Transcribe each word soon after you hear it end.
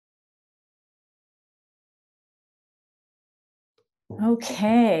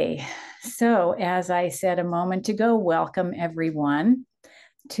Okay, so as I said a moment ago, welcome everyone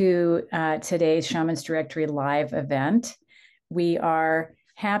to today's Shamans Directory live event. We are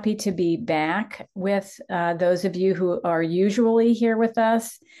happy to be back with those of you who are usually here with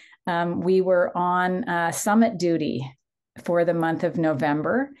us. We were on summit duty for the month of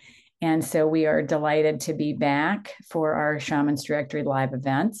November, and so we are delighted to be back for our Shamans Directory live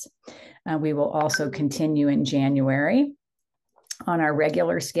events. We will also continue in January on our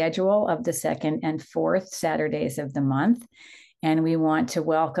regular schedule of the second and fourth Saturdays of the month. And we want to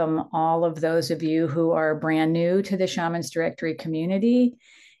welcome all of those of you who are brand new to the Shamans Directory community.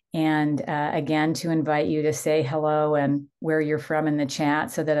 And again, to invite you to say hello and where you're from in the chat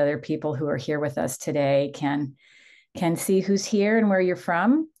so that other people who are here with us today can see who's here and where you're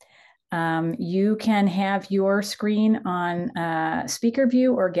from. You can have your screen on speaker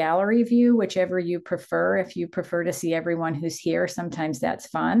view or gallery view, whichever you prefer. If you prefer to see everyone who's here, sometimes that's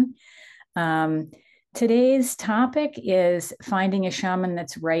fun. Today's topic is finding a shaman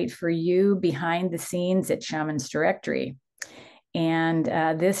that's right for you behind the scenes at Shamans Directory. And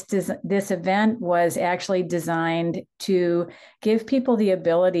this event was actually designed to give people the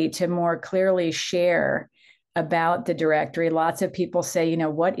ability to more clearly share about the directory. Lots of people say,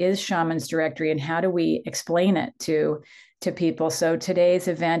 what is Shamans Directory and how do we explain it to people? So today's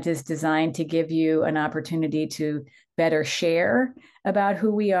event is designed to give you an opportunity to better share about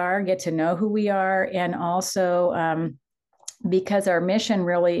who we are, get to know who we are, and also because our mission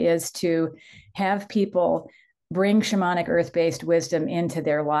really is to have people bring shamanic earth-based wisdom into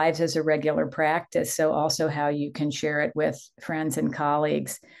their lives as a regular practice. So also how you can share it with friends and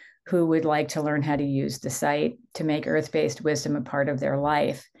colleagues who would like to learn how to use the site to make earth-based wisdom a part of their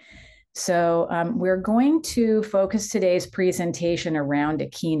life. So we're going to focus today's presentation around a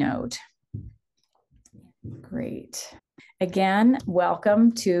keynote. Great. Again,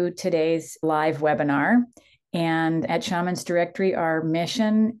 welcome to today's live webinar. And at Shamans Directory, our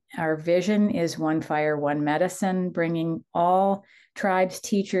mission, our vision is one fire, one medicine, bringing all tribes,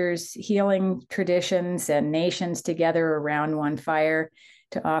 teachers, healing traditions, and nations together around one fire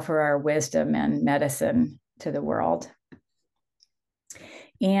to offer our wisdom and medicine to the world.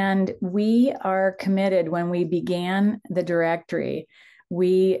 And we are committed. When we began the directory,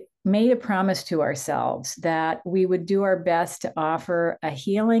 we made a promise to ourselves that we would do our best to offer a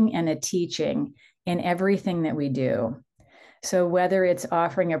healing and a teaching in everything that we do. So whether it's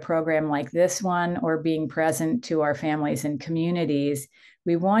offering a program like this one or being present to our families and communities,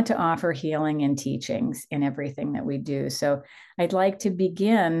 we want to offer healing and teachings in everything that we do. So I'd like to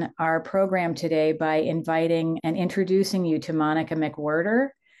begin our program today by inviting and introducing you to Monica McWhirter.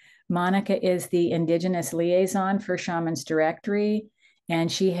 Monica is the Indigenous liaison for Shamans Directory,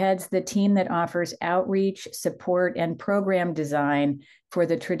 and she heads the team that offers outreach, support, and program design for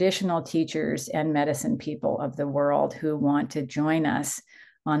the traditional teachers and medicine people of the world who want to join us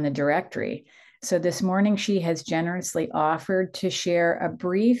on the directory. So this morning, she has generously offered to share a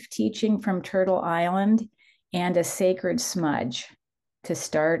brief teaching from Turtle Island and a sacred smudge to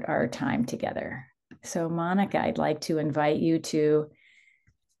start our time together. So Monica, I'd like to invite you to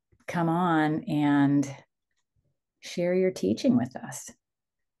come on and share your teaching with us.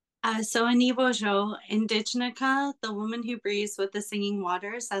 So Anibojo, Indigenica, the woman who breathes with the singing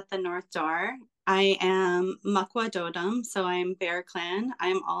waters at the north door. I am Makwa Dodum, so I'm Bear Clan.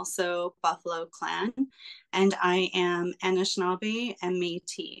 I'm also Buffalo Clan, and I am Anishinaabe and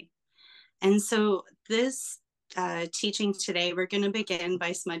Métis. And so this teaching today, we're going to begin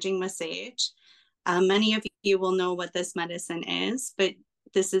by smudging with sage. Many of you will know what this medicine is, but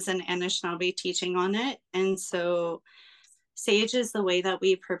this is an Anishinaabe teaching on it. And so sage is the way that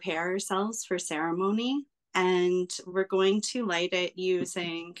we prepare ourselves for ceremony, and we're going to light it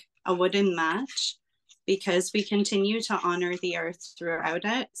using a wooden match because we continue to honor the earth throughout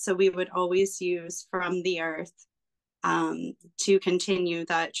it. So we would always use from the earth to continue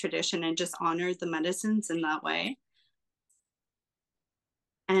that tradition and just honor the medicines in that way.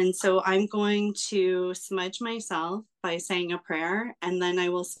 And so I'm going to smudge myself by saying a prayer, and then I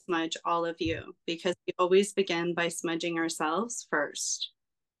will smudge all of you because we always begin by smudging ourselves first.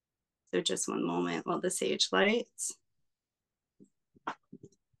 So just one moment while the sage lights.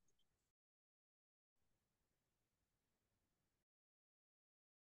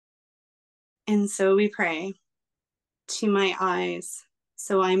 And so we pray to my eyes,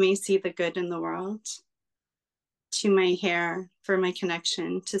 so I may see the good in the world, to my hair for my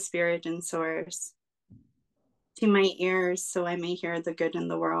connection to spirit and source, to my ears so I may hear the good in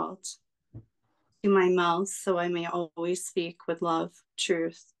the world, to my mouth so I may always speak with love,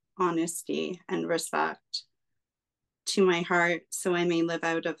 truth, honesty, and respect, to my heart so I may live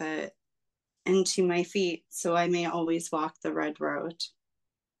out of it, and to my feet so I may always walk the red road.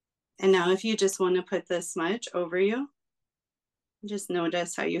 And now if you just want to put this smudge over you, just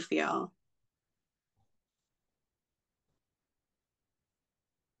notice how you feel.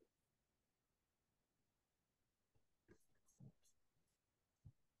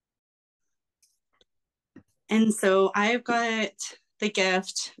 And so I've got the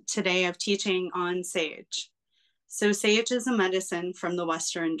gift today of teaching on sage. So sage is a medicine from the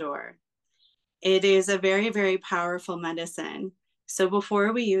Western door. It is a very, very powerful medicine. So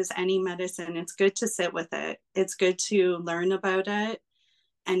before we use any medicine, it's good to sit with it. It's good to learn about it,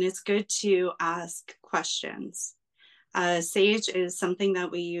 and it's good to ask questions. Sage is something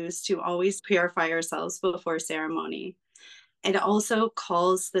that we use to always purify ourselves before ceremony. It also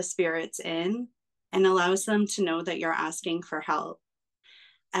calls the spirits in and allows them to know that you're asking for help.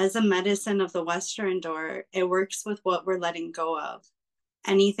 As a medicine of the Western door, it works with what we're letting go of,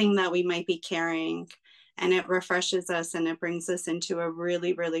 anything that we might be carrying, and it refreshes us and it brings us into a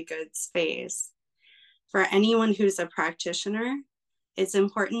really, really good space. For anyone who's a practitioner, it's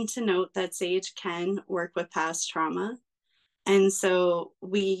important to note that sage can work with past trauma. And so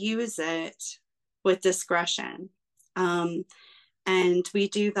we use it with discretion. And we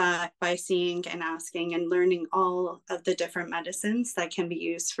do that by seeing and asking and learning all of the different medicines that can be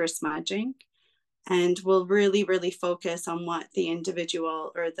used for smudging. And we'll really, really focus on what the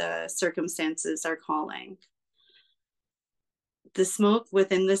individual or the circumstances are calling. The smoke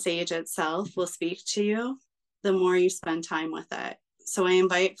within the sage itself will speak to you the more you spend time with it. So I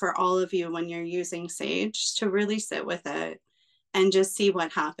invite for all of you, when you're using sage, to really sit with it and just see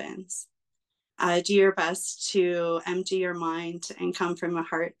what happens. Do your best to empty your mind and come from a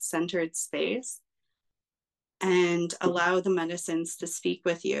heart-centered space, and allow the medicines to speak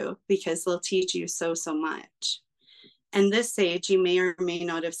with you, because they'll teach you so, so much. And this sage you may or may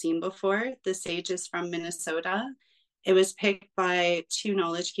not have seen before. The sage is from Minnesota. It was picked by two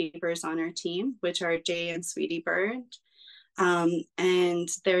knowledge keepers on our team, which are Jay and Sweetie Bird. And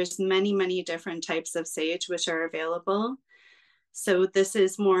there's many, many different types of sage which are available. So this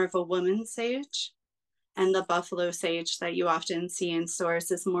is more of a woman's sage, and the buffalo sage that you often see in stores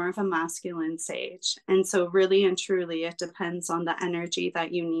is more of a masculine sage. And so really and truly, it depends on the energy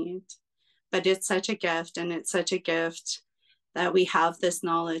that you need. But it's such a gift, and it's such a gift that we have this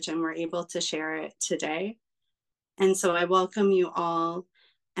knowledge and we're able to share it today. And so I welcome you all,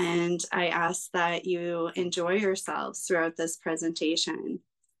 and I ask that you enjoy yourselves throughout this presentation,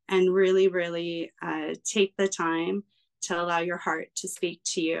 and really, really take the time to allow your heart to speak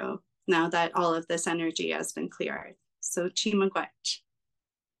to you now that all of this energy has been cleared. So Chimagwech.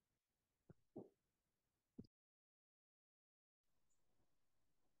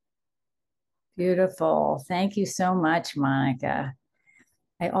 Beautiful. Thank you so much, Monica.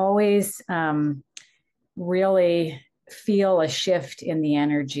 I always really feel a shift in the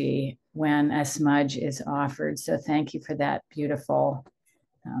energy when a smudge is offered. So thank you for that beautiful,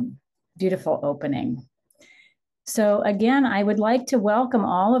 beautiful opening. So again, I would like to welcome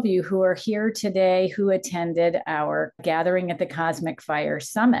all of you who are here today who attended our Gathering at the Cosmic Fire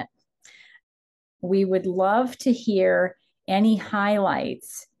Summit. We would love to hear any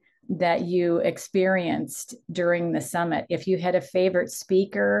highlights that you experienced during the summit. If you had a favorite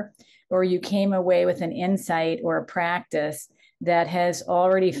speaker, or you came away with an insight or a practice that has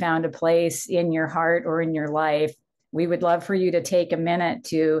already found a place in your heart or in your life, we would love for you to take a minute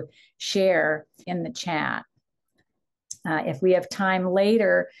to share in the chat. If we have time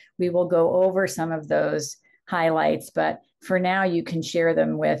later, we will go over some of those highlights, but for now, you can share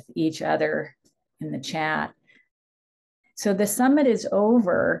them with each other in the chat. So the summit is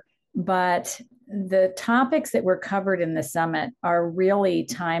over, but the topics that were covered in the summit are really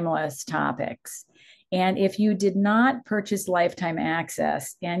timeless topics. And if you did not purchase lifetime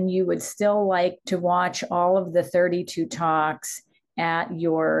access and you would still like to watch all of the 32 talks at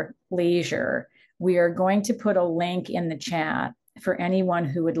your leisure, we are going to put a link in the chat for anyone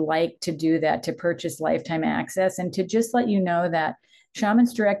who would like to do that, to purchase lifetime access. And to just let you know that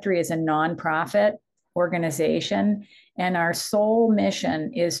Shamans Directory is a nonprofit organization, and our sole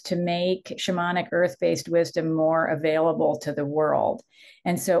mission is to make shamanic earth-based wisdom more available to the world.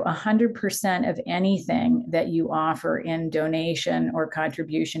 And so 100% of anything that you offer in donation or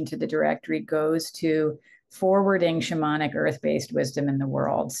contribution to the directory goes to forwarding shamanic earth-based wisdom in the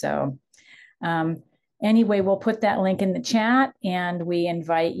world. So anyway, we'll put that link in the chat, and we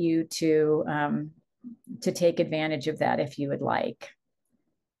invite you to take advantage of that if you would like.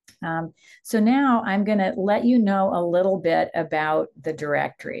 So now I'm going to let you know a little bit about the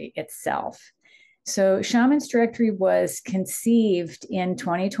directory itself. So Shamans Directory was conceived in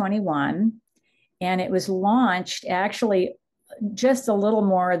 2021, and it was launched actually just a little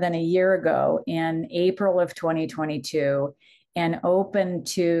more than a year ago in April of 2022 and open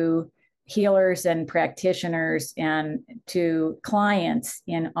to healers and practitioners and to clients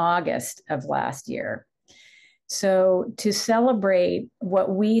in August of last year. So, to celebrate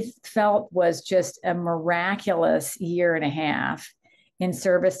what we felt was just a miraculous year and a half in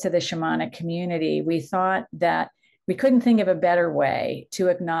service to the shamanic community, we thought that we couldn't think of a better way to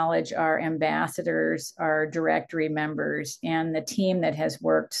acknowledge our ambassadors, our directory members, and the team that has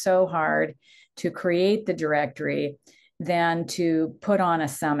worked so hard to create the directory than to put on a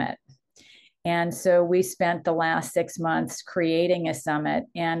summit. And so we spent the last 6 months creating a summit,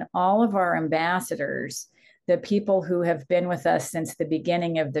 and all of our ambassadors, the people who have been with us since the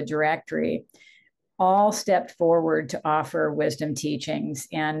beginning of the directory, all stepped forward to offer wisdom teachings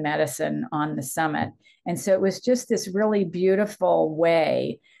and medicine on the summit. And so it was just this really beautiful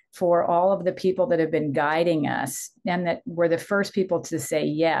way for all of the people that have been guiding us and that were the first people to say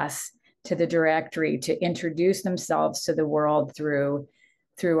yes to the directory to introduce themselves to the world through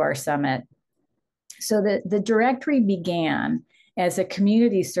our summit. So the directory began as a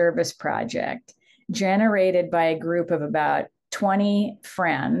community service project generated by a group of about 20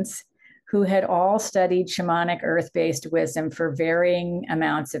 friends who had all studied shamanic earth-based wisdom for varying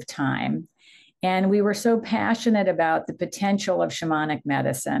amounts of time. And we were so passionate about the potential of shamanic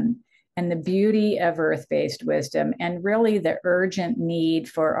medicine and the beauty of earth-based wisdom, and really the urgent need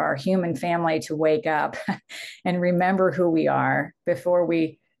for our human family to wake up and remember who we are before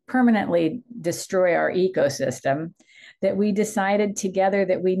we permanently destroy our ecosystem, that we decided together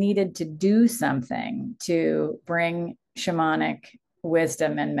that we needed to do something to bring shamanic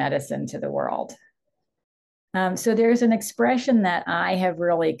wisdom and medicine to the world. So there's an expression that I have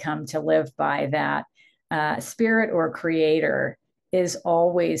really come to live by, that spirit or creator is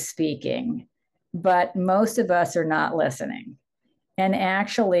always speaking, but most of us are not listening. And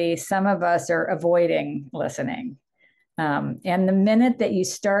actually, some of us are avoiding listening. And the minute that you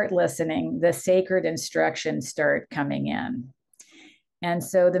start listening, the sacred instructions start coming in. And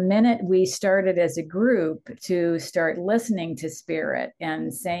so the minute we started as a group to start listening to spirit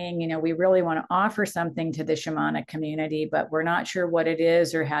and saying, you know, we really want to offer something to the shamanic community, but we're not sure what it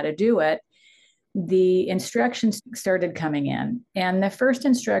is or how to do it, the instructions started coming in. And the first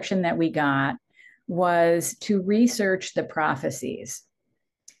instruction that we got was to research the prophecies.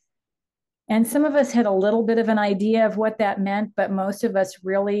 And some of us had a little bit of an idea of what that meant, but most of us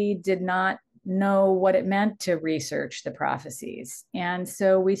really did not know what it meant to research the prophecies. And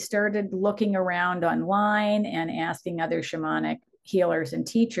so we started looking around online and asking other shamanic healers and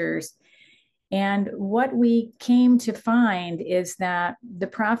teachers. And what we came to find is that the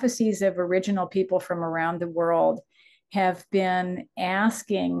prophecies of original people from around the world have been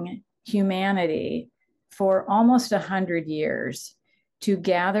asking humanity for almost 100 years to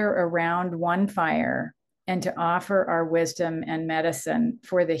gather around one fire and to offer our wisdom and medicine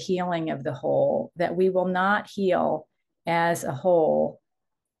for the healing of the whole, that we will not heal as a whole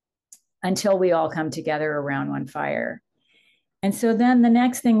until we all come together around one fire. And so then the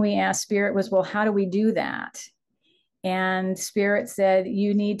next thing we asked Spirit was, well, how do we do that? And Spirit said,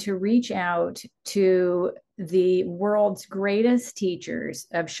 you need to reach out to the world's greatest teachers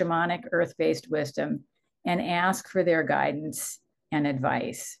of shamanic earth-based wisdom and ask for their guidance and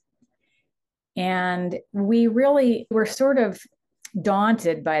advice. And we really were sort of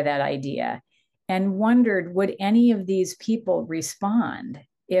daunted by that idea and wondered, would any of these people respond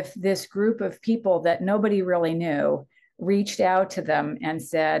if this group of people that nobody really knew reached out to them and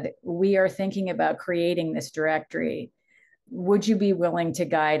said, we are thinking about creating this directory. Would you be willing to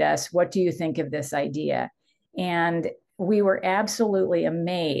guide us? What do you think of this idea? And we were absolutely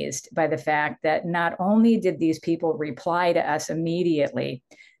amazed by the fact that not only did these people reply to us immediately,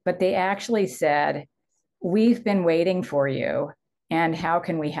 but they actually said, we've been waiting for you, and how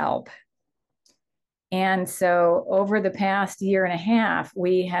can we help? And so over the past year and a half,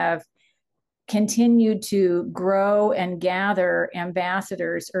 we have continued to grow and gather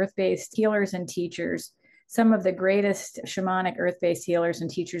ambassadors, earth-based healers and teachers, some of the greatest shamanic earth-based healers and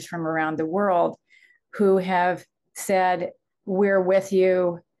teachers from around the world who have said, we're with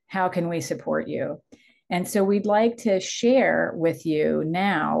you, how can we support you? And so we'd like to share with you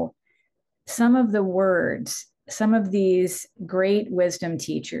now some of the words, some of these great wisdom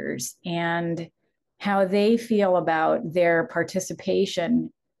teachers, and how they feel about their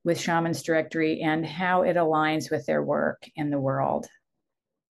participation with Shamans Directory and how it aligns with their work in the world.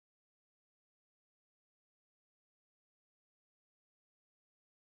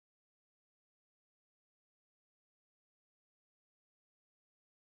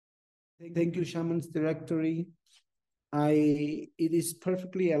 Thank you, Shamans Directory. It is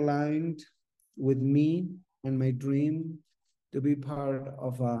perfectly aligned with me and my dream to be part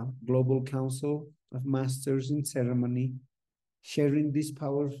of a global council of masters in ceremony, sharing these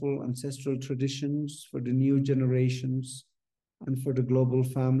powerful ancestral traditions for the new generations and for the global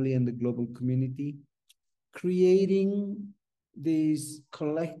family and the global community, creating this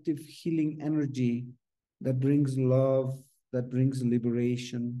collective healing energy that brings love, that brings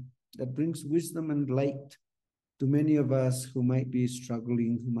liberation, that brings wisdom and light to many of us who might be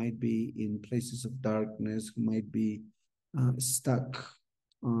struggling, who might be in places of darkness, who might be stuck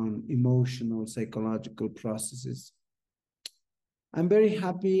on emotional, psychological processes. I'm very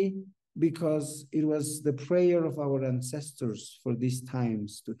happy because it was the prayer of our ancestors for these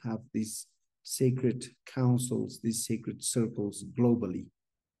times to have these sacred councils, these sacred circles globally.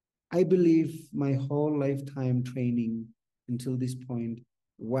 I believe my whole lifetime training until this point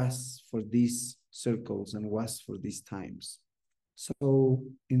was for these circles and was for these times. So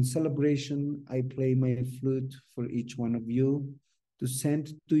in celebration, I play my flute for each one of you to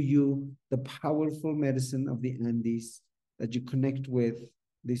send to you the powerful medicine of the Andes, that you connect with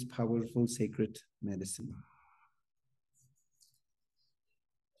this powerful sacred medicine.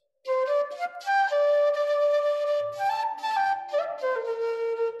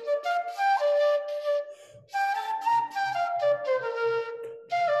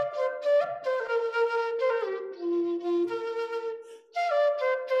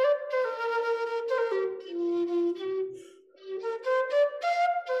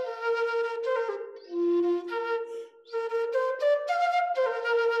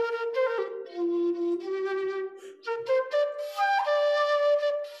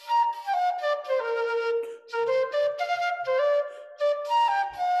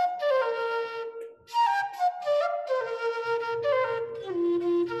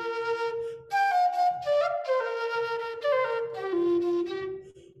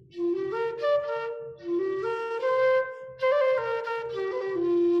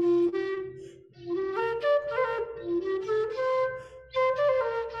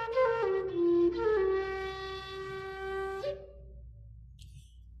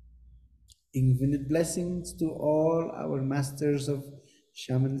 Infinite blessings to all our masters of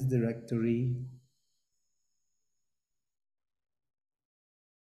Shamans Directory.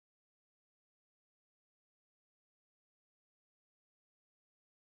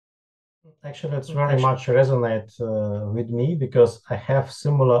 Actually, it's very much resonate with me because I have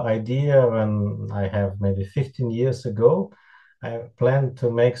similar idea when I have maybe 15 years ago. I planned to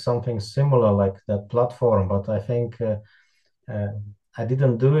make something similar like that platform, but I think I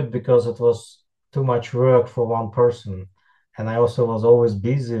didn't do it because it was too much work for one person. And I also was always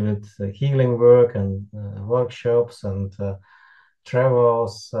busy with healing work and workshops and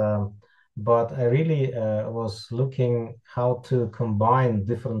travels. But I really was looking how to combine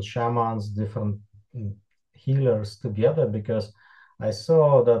different shamans, different healers together, because I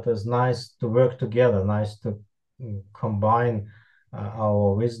saw that it's nice to work together, nice to combine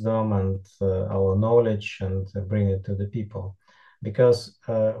our wisdom and our knowledge and bring it to the people. Because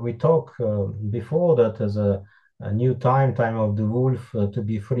we talk before that as a new time of the wolf to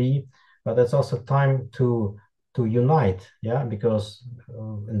be free, but it's also time to unite, yeah, because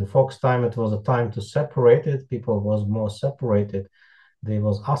in the fox time it was a time to separate it. People was more separated, they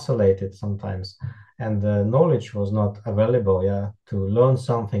was isolated sometimes, and the knowledge was not available. Yeah, to learn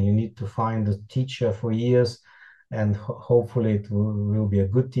something you need to find a teacher for years, and hopefully it will be a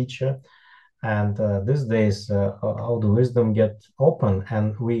good teacher. And these days all the wisdom get open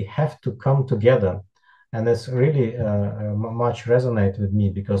and we have to come together, and it's really much resonate with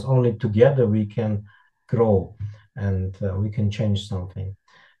me, because only together we can grow and we can change something.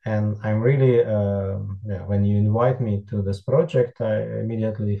 And I'm really yeah, when you invite me to this project, I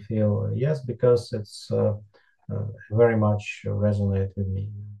immediately feel yes, because it's very much resonate with me.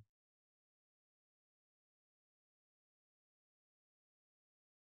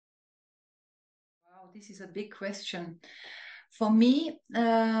 Wow, this is a big question. For me,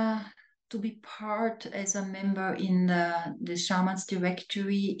 to be part as a member in the Shamans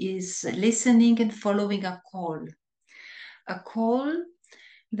Directory is listening and following a call. A call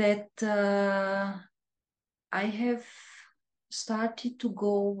that I have started to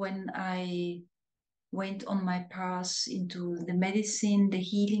go when I went on my path into the medicine, the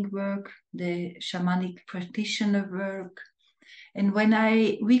healing work, the shamanic practitioner work, and when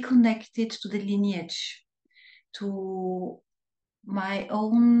I reconnected to the lineage, to my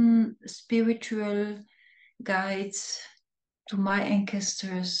own spiritual guides, to my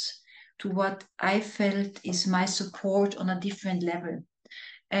ancestors, to what I felt is my support on a different level.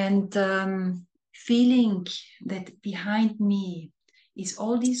 and feeling that behind me is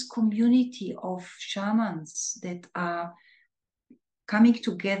all this community of shamans that are coming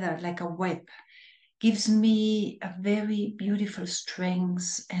together like a web, gives me a very beautiful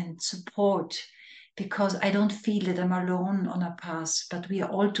strength and support, because I don't feel that I'm alone on a path, but we are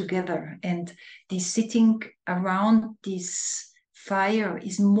all together. And this sitting around this fire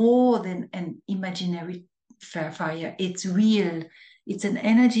is more than an imaginary fire. It's real. It's an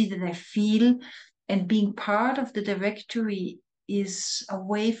energy that I feel. And being part of the directory is a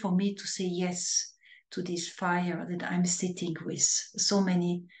way for me to say yes to this fire that I'm sitting with so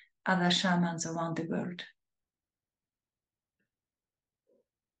many other shamans around the world.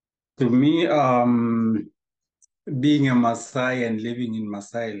 To me, being a Maasai and living in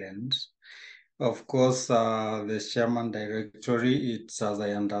Maasai land, of course, the Shaman Directory, it's as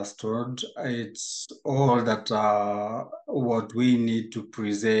I understood, it's all that what we need to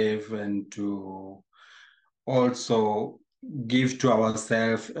preserve and to also give to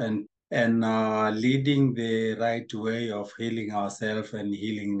ourselves and leading the right way of healing ourselves and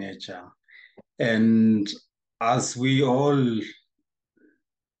healing nature. And as we all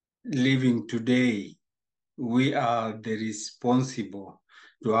living today, we are the responsible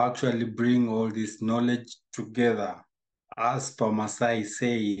to actually bring all this knowledge together. As Pamasai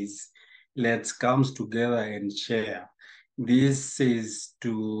says, let's come together and share. This is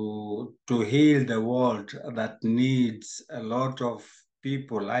to heal the world that needs a lot of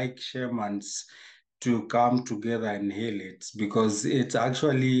people like shamans to come together and heal it, because it's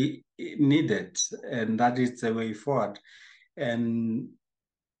actually needed, and that is the way forward. And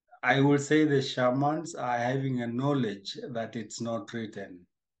I would say the shamans are having a knowledge that it's not written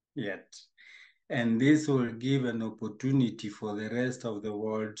yet. And this will give an opportunity for the rest of the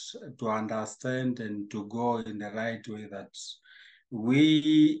world to understand and to go in the right way that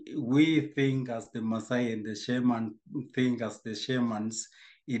we think as the Maasai and the shaman think as the shamans,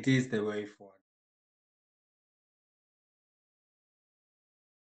 it is the way forward.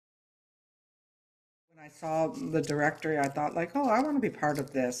 When I saw the directory, I thought like, oh, I want to be part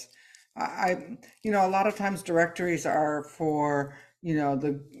of this. A lot of times directories are for,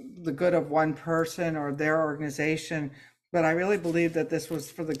 the good of one person or their organization, but I really believe that this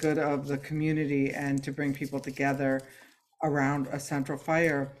was for the good of the community and to bring people together around a central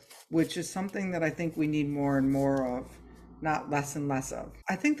fire, which is something that I think we need more and more of, not less and less of.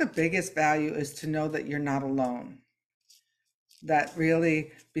 I think the biggest value is to know that you're not alone. That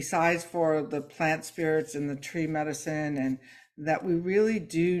really, besides for the plant spirits and the tree medicine, and that we really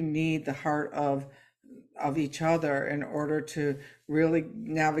do need the heart of each other in order to really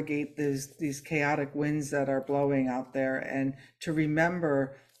navigate these chaotic winds that are blowing out there, and to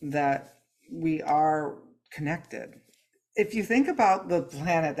remember that we are connected. If you think about the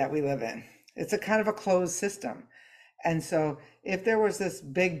planet that we live in, it's a kind of a closed system. And so if there was this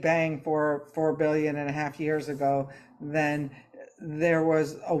big bang 4.5 billion years ago, then there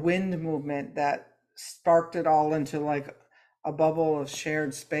was a wind movement that sparked it all into like a bubble of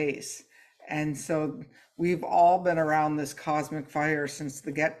shared space. And so we've all been around this cosmic fire since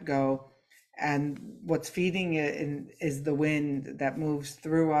the get-go. And what's feeding it is the wind that moves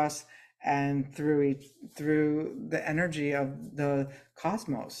through us and through the energy of the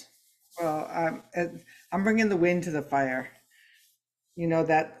cosmos. Well, I'm bringing the wind to the fire. You know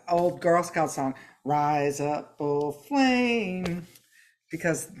that old Girl Scout song, "Rise Up, Oh Flame,"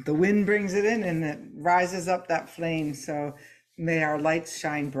 because the wind brings it in and it rises up that flame. So may our lights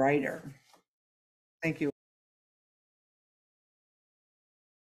shine brighter. Thank you.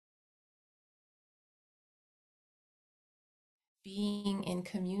 Being in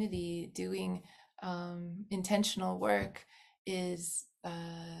community, doing intentional work is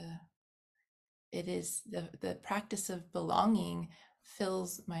the practice of belonging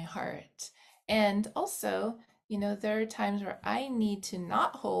fills my heart. And also, there are times where I need to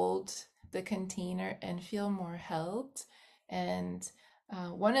not hold the container and feel more held. And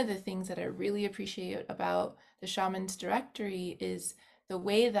one of the things that I really appreciate about the Shamans Directory is the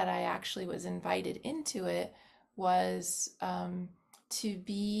way that I actually was invited into it was to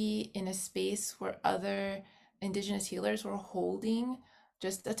be in a space where other Indigenous healers were holding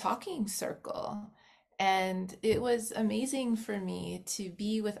just a talking circle. And it was amazing for me to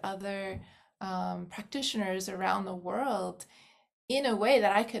be with other practitioners around the world in a way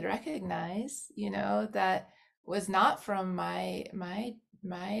that I could recognize, that was not from my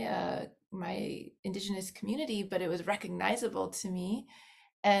Indigenous community, but it was recognizable to me.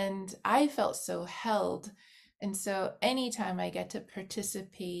 And I felt so held. And so anytime I get to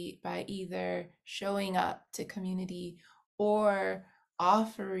participate by either showing up to community or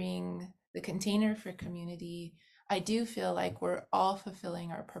offering the container for community, I do feel like we're all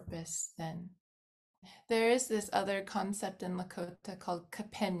fulfilling our purpose then. There is this other concept in Lakota called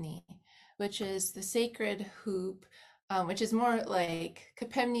kapemni, which is the sacred hoop, which is more like,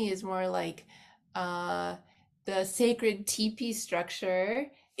 kapemni is more like the sacred teepee structure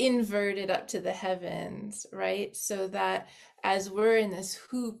inverted up to the heavens, right? So that as we're in this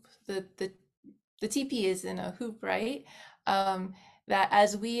hoop, the teepee is in a hoop, right? That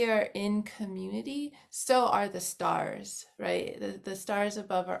as we are in community, so are the stars, right? The stars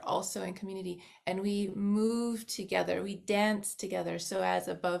above are also in community, and we move together, we dance together. So as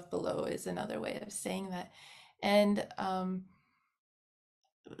above, below is another way of saying that. And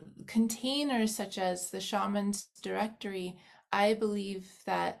containers such as the Shamans Directory, I believe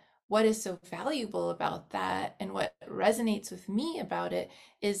that what is so valuable about that and what resonates with me about it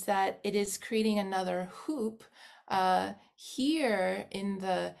is that it is creating another hoop here in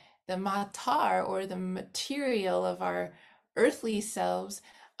the matar, or the material of our earthly selves,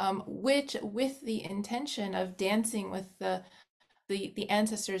 which with the intention of dancing with the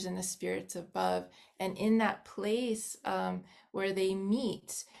ancestors and the spirits above. And in that place where they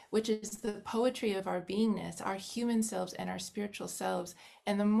meet, which is the poetry of our beingness, our human selves and our spiritual selves.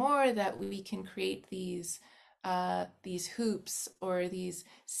 And the more that we can create these hoops or these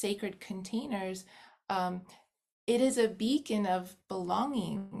sacred containers, it is a beacon of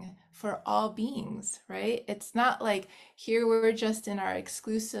belonging for all beings, right? It's not like here we're just in our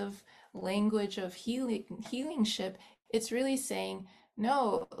exclusive language of healing ship. It's really saying,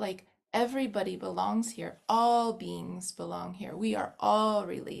 no, like everybody belongs here. All beings belong here. We are all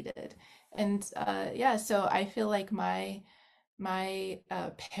related. And yeah, so I feel like my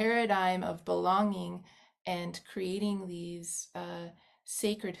paradigm of belonging and creating these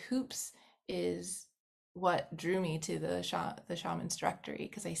sacred hoops is what drew me to the Shamans Directory,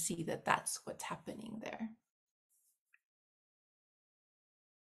 because I see that that's what's happening there.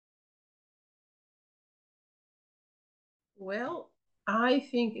 Well, I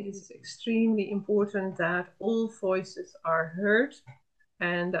think it is extremely important that all voices are heard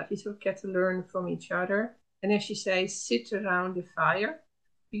and that we sort of get to learn from each other. And as you say, sit around the fire,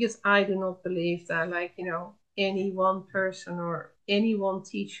 because I do not believe that, like, you know, any one person or any one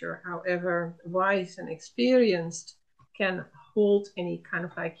teacher, however wise and experienced, can hold any kind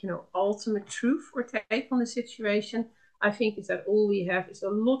of, like, you know, ultimate truth or take on the situation. I think is that all we have is a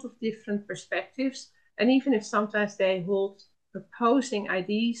lot of different perspectives. And even if sometimes they hold opposing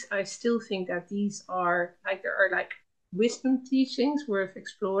ideas, I still think that these are like, there are like wisdom teachings worth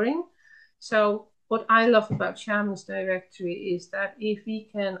exploring. So what I love about Shamans Directory is that if we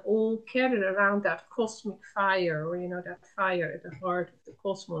can all gather around that cosmic fire, or, you know, that fire at the heart of the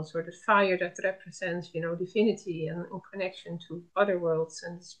cosmos, or the fire that represents, you know, divinity and connection to other worlds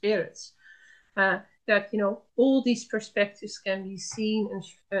and spirits, that, you know, all these perspectives can be seen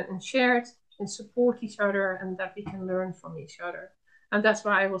and shared and support each other, and that we can learn from each other. And that's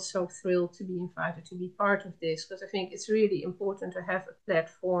why I was so thrilled to be invited to be part of this, because I think it's really important to have a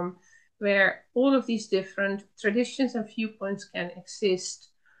platform where all of these different traditions and viewpoints can exist,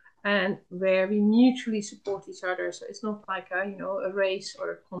 and where we mutually support each other. So it's not like a, you know, a race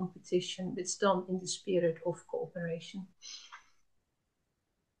or a competition. It's done in the spirit of cooperation.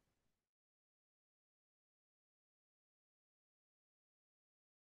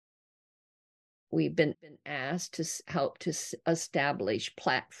 We've been asked to help to establish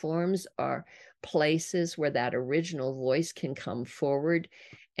platforms or places where that original voice can come forward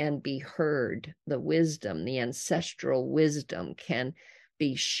and be heard. The wisdom, the ancestral wisdom, can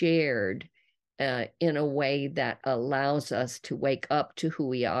be shared in a way that allows us to wake up to who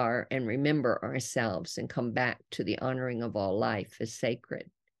we are and remember ourselves and come back to the honoring of all life as sacred.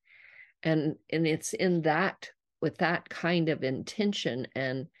 And it's in that, with that kind of intention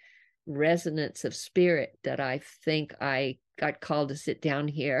and resonance of spirit, that I think I got called to sit down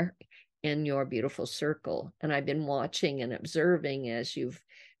here in your beautiful circle. And I've been watching and observing as you've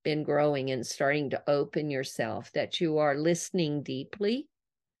been growing and starting to open yourself, that you are listening deeply.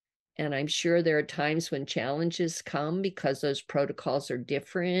 And I'm sure there are times when challenges come because those protocols are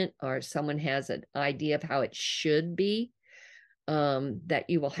different, or someone has an idea of how it should be, that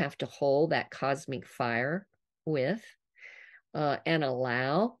you will have to hold that cosmic fire with, and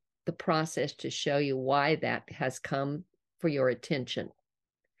allow the process to show you why that has come for your attention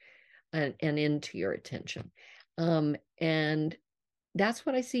and into your attention. And that's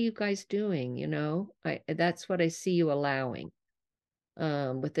what I see you guys doing, you know. That's what I see you allowing,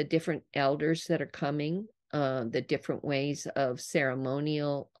 with the different elders that are coming, the different ways of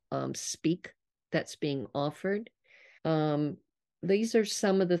ceremonial speak that's being offered. these are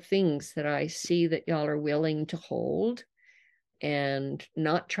some of the things that I see that y'all are willing to hold and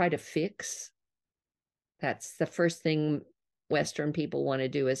not try to fix. That's the first thing Western people want to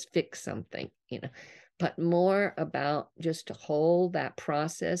do, is fix something, but more about just to hold that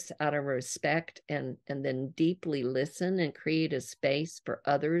process out of respect, and then deeply listen and create a space for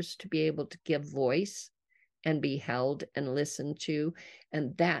others to be able to give voice and be held and listened to.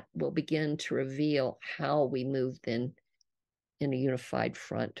 And that will begin to reveal how we move then in a unified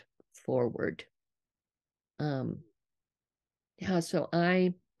front forward. So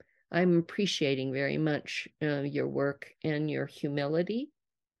I'm appreciating very much your work and your humility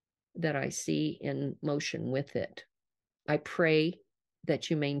that I see in motion with it. I pray that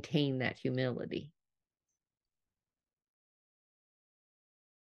you maintain that humility.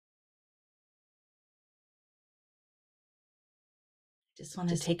 Just want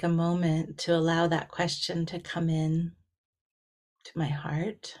to take a moment to allow that question to come in to my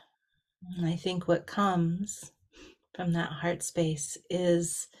heart. And I think what comes from that heart space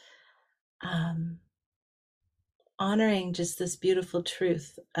is honoring just this beautiful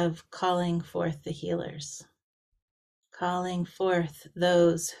truth of calling forth the healers, calling forth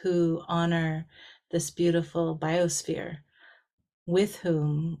those who honor this beautiful biosphere with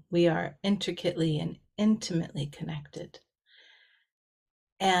whom we are intricately and intimately connected,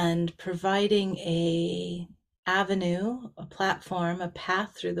 and providing a avenue, a platform, a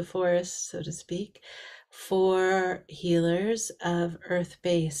path through the forest, so to speak, for healers of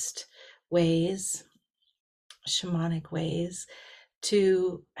earth-based ways, shamanic ways,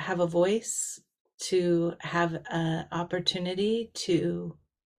 to have a voice, to have an opportunity to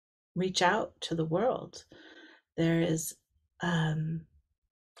reach out to the world. There is a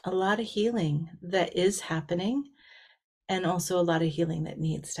lot of healing that is happening, and also a lot of healing that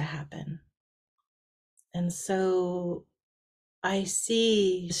needs to happen. And so I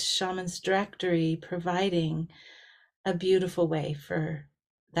see Shamans Directory providing a beautiful way for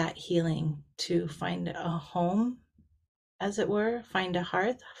that healing to find a home, as it were, find a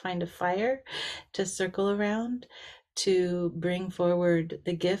hearth, find a fire to circle around, to bring forward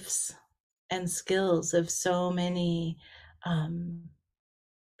the gifts and skills of so many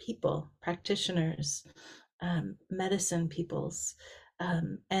people, practitioners, medicine peoples,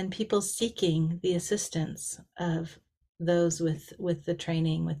 and people seeking the assistance of those with the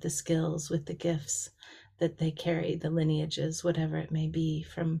training, with the skills, with the gifts that they carry, the lineages, whatever it may be,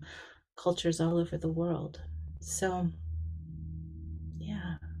 from cultures all over the world. So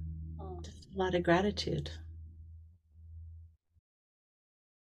yeah, just a lot of gratitude.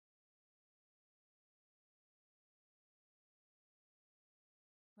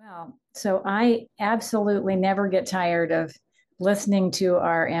 Well, so I absolutely never get tired of listening to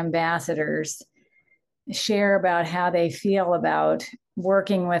our ambassadors share about how they feel about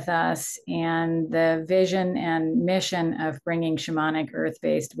working with us and the vision and mission of bringing shamanic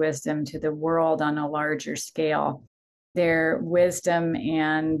earth-based wisdom to the world on a larger scale. Their wisdom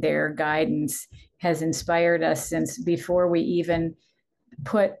and their guidance has inspired us since before we even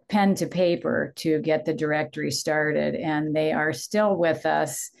put pen to paper to get the directory started. And they are still with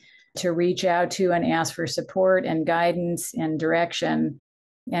us to reach out to and ask for support and guidance and direction.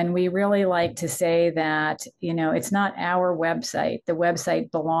 And we really like to say that, it's not our website. The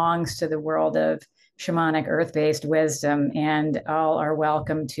website belongs to the world of shamanic earth-based wisdom, and all are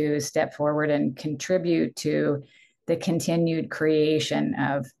welcome to step forward and contribute to the continued creation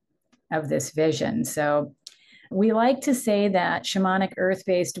of this vision. So we like to say that shamanic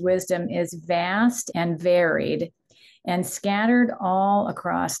earth-based wisdom is vast and varied and scattered all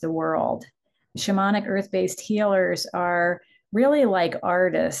across the world. Shamanic earth-based healers are really like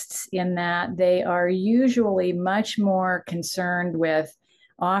artists in that they are usually much more concerned with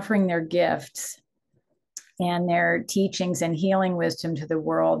offering their gifts and their teachings and healing wisdom to the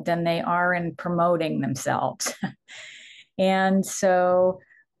world than they are in promoting themselves. And so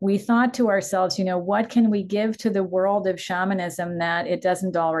we thought to ourselves, what can we give to the world of shamanism that it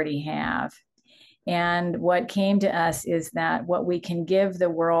doesn't already have? And what came to us is that what we can give the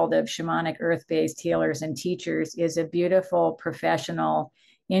world of shamanic earth-based healers and teachers is a beautiful, professional,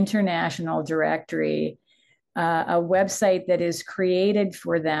 international directory, a website that is created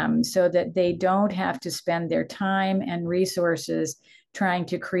for them so that they don't have to spend their time and resources trying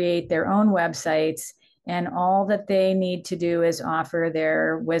to create their own websites. And all that they need to do is offer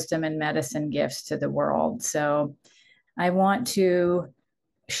their wisdom and medicine gifts to the world. So I want to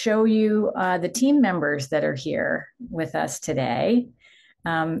show you the team members that are here with us today.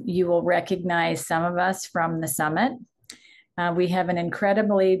 You will recognize some of us from the summit. We have an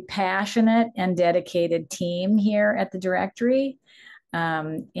incredibly passionate and dedicated team here at the directory.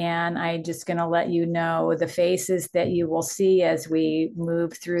 And I'm just going to let you know the faces that you will see as we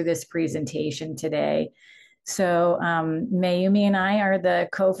move through this presentation today. So Mayumi and I are the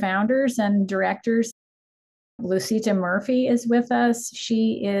co-founders and directors. Lucita Murphy is with us.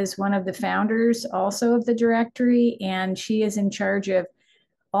 She is one of the founders also of the directory, and she is in charge of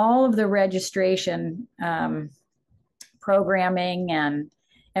all of the registration programming and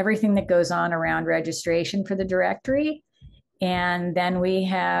everything that goes on around registration for the directory. And then we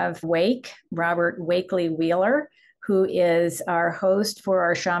have Robert Wakely Wheeler, who is our host for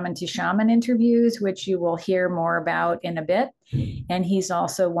our Shaman to Shaman interviews, which you will hear more about in a bit. And he's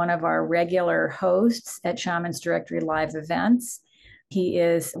also one of our regular hosts at Shamans Directory live events. He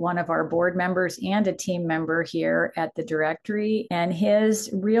is one of our board members and a team member here at the directory. And his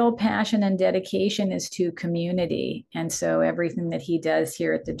real passion and dedication is to community. And so everything that he does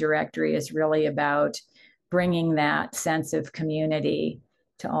here at the directory is really about bringing that sense of community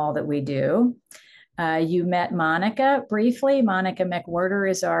to all that we do. You met Monica briefly. Monica McWhirter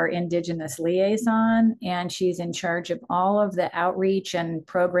is our Indigenous liaison, and she's in charge of all of the outreach and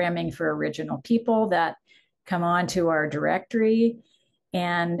programming for original people that come onto our directory.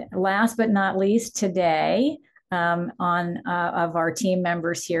 And last but not least today, of our team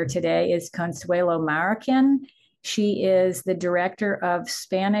members here today is Consuelo Marroquin. She is the Director of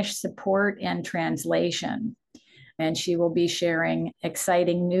Spanish Support and Translation, and she will be sharing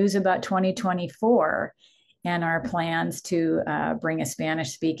exciting news about 2024 and our plans to bring a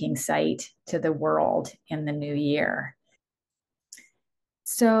Spanish-speaking site to the world in the new year.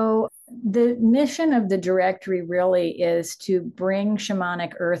 So the mission of the directory really is to bring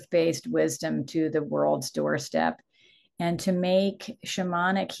shamanic earth-based wisdom to the world's doorstep and to make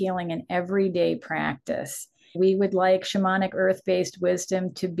shamanic healing an everyday practice. We would like shamanic earth-based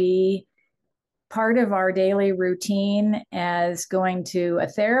wisdom to be part of our daily routine as going to a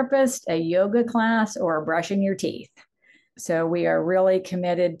therapist, a yoga class, or brushing your teeth. So we are really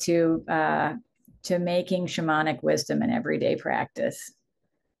committed to making shamanic wisdom an everyday practice.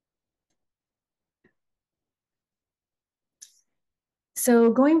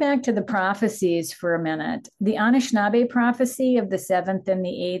 So going back to the prophecies for a minute, the Anishinaabe prophecy of the 7th and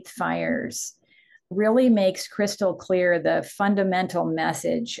the 8th fires really makes crystal clear the fundamental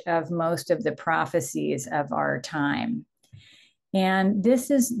message of most of the prophecies of our time. And this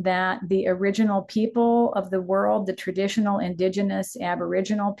is that the original people of the world, the traditional indigenous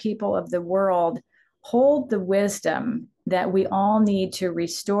Aboriginal people of the world, hold the wisdom that we all need to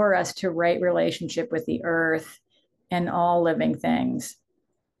restore us to right relationship with the earth and all living things.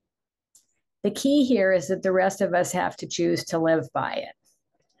 The key here is that the rest of us have to choose to live by it.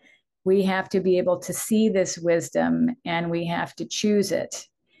 We have to be able to see this wisdom, and we have to choose it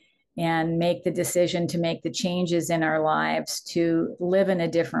and make the decision to make the changes in our lives to live in a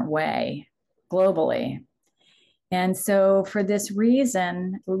different way globally. And so for this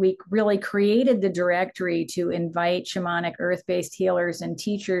reason, we really created the directory to invite shamanic earth-based healers and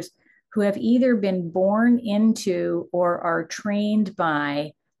teachers who have either been born into or are trained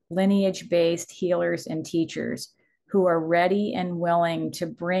by lineage-based healers and teachers who are ready and willing to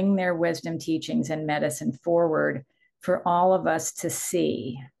bring their wisdom teachings and medicine forward for all of us to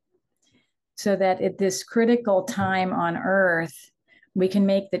see, so that at this critical time on Earth, we can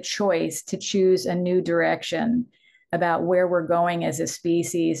make the choice to choose a new direction about where we're going as a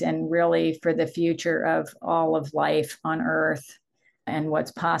species and really for the future of all of life on Earth and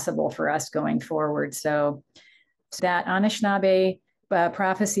what's possible for us going forward. So that Anishinaabe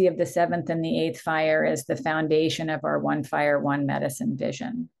prophecy of the 7th and the 8th fire is the foundation of our One Fire, One Medicine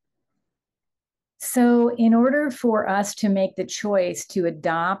vision. So in order for us to make the choice to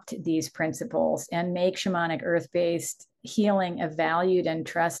adopt these principles and make shamanic earth-based healing a valued and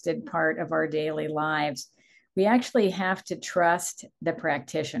trusted part of our daily lives, we actually have to trust the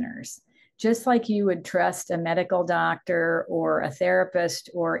practitioners. Just like you would trust a medical doctor or a therapist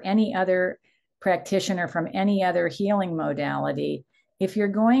or any other practitioner from any other healing modality, if you're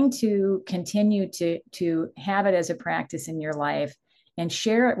going to continue to have it as a practice in your life and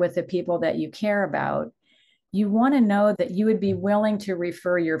share it with the people that you care about, you want to know that you would be willing to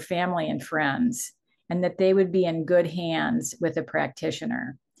refer your family and friends and that they would be in good hands with a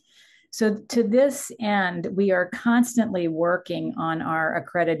practitioner. So to this end, we are constantly working on our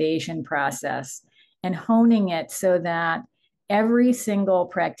accreditation process and honing it so that every single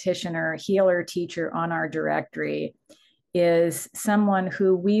practitioner, healer, teacher on our directory is someone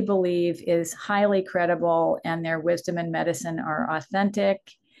who we believe is highly credible and their wisdom and medicine are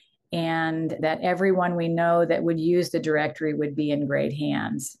authentic and that everyone we know that would use the directory would be in great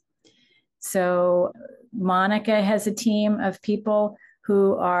hands. So Monica has a team of people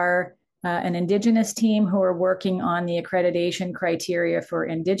who are an Indigenous team who are working on the accreditation criteria for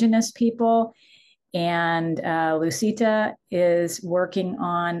Indigenous people. And Lucita is working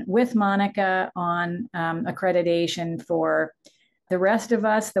on, with Monica, on accreditation for the rest of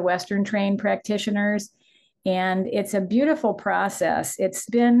us, the Western trained practitioners. And it's a beautiful process. It's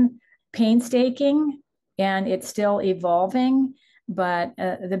been painstaking and it's still evolving. But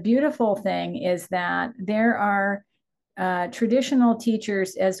the beautiful thing is that there are traditional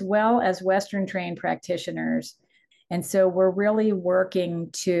teachers as well as Western trained practitioners. And so we're really working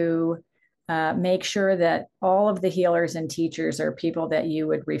to make sure that all of the healers and teachers are people that you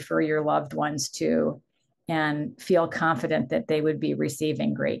would refer your loved ones to and feel confident that they would be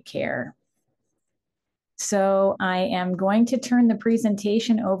receiving great care. So I am going to turn the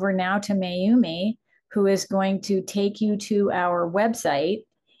presentation over now to Mayumi, who is going to take you to our website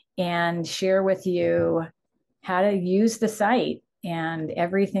and share with you how to use the site and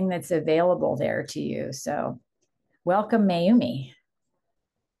everything that's available there to you. So welcome, Mayumi.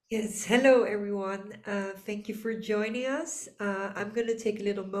 Yes, hello everyone. Thank you for joining us. I'm going to take a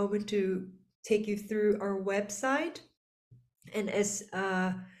little moment to take you through our website. And as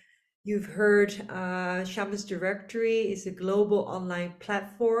you've heard, Shamans Directory is a global online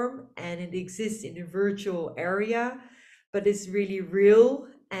platform and it exists in a virtual area, but it's really real.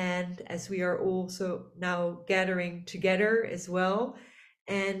 And as we are also now gathering together as well,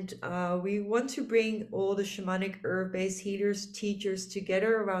 and we want to bring all the shamanic herb-based healers, teachers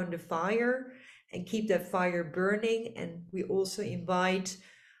together around the fire and keep that fire burning. And we also invite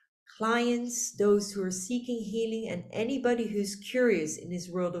clients, those who are seeking healing, and anybody who's curious in this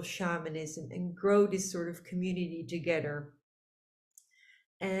world of shamanism and grow this sort of community together.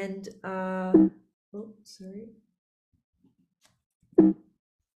 And, oh, sorry.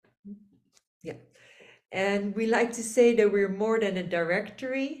 Yeah. And we like to say that we're more than a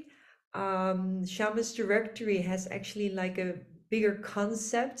directory. Shamans Directory has actually like a bigger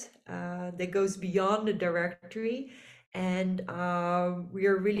concept that goes beyond the directory. And we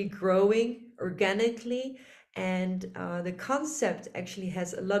are really growing organically. And the concept actually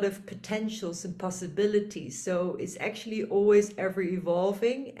has a lot of potentials and possibilities. So it's actually always ever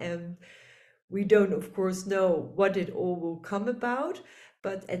evolving. And we don't, of course, know what it all will come about.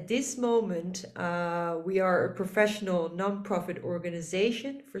 But at this moment, we are a professional nonprofit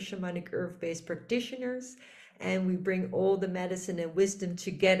organization for shamanic earth-based practitioners. And we bring all the medicine and wisdom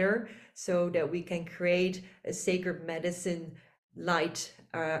together so that we can create a sacred medicine light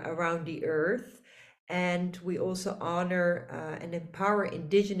around the earth. And we also honor and empower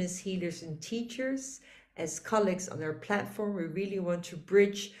Indigenous healers and teachers as colleagues on our platform. We really want to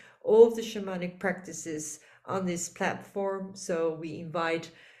bridge all of the shamanic practices on this platform. So we invite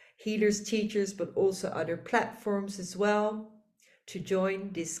healers, teachers, but also other platforms as well to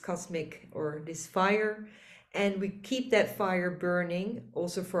join this cosmic or this fire. And we keep that fire burning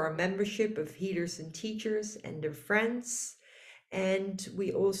also for our membership of healers and teachers and their friends. And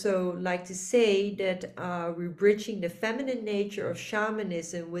we also like to say that we're bridging the feminine nature of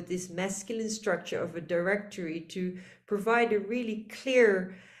shamanism with this masculine structure of a directory to provide a really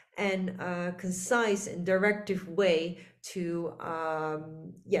clear and concise and directive way to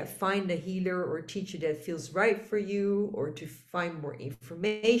find a healer or teacher that feels right for you, or to find more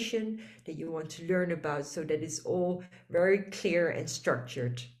information that you want to learn about, so that it's all very clear and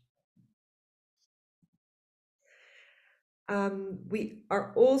structured. We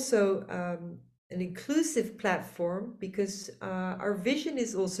are also an inclusive platform because our vision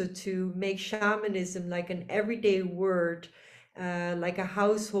is also to make shamanism like an everyday word, like a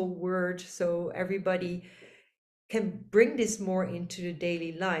household word, so everybody can bring this more into the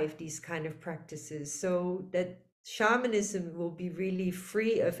daily life, these kind of practices, so that shamanism will be really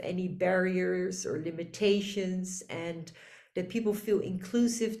free of any barriers or limitations, and that people feel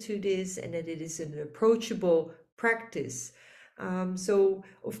inclusive to this, and that it is an approachable practice. So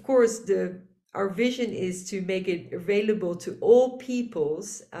of course our vision is to make it available to all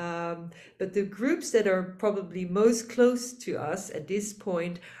peoples, but the groups that are probably most close to us at this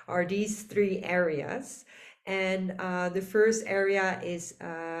point are these three areas. And the first area is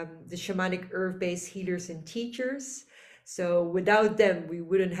the shamanic earth-based healers and teachers. So without them, we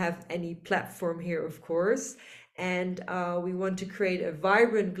wouldn't have any platform here, of course. And we want to create a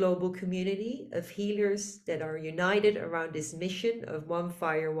vibrant global community of healers that are united around this mission of one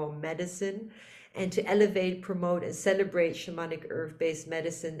fire, one medicine, and to elevate, promote, and celebrate shamanic earth-based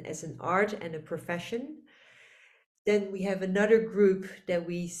medicine as an art and a profession. Then we have another group that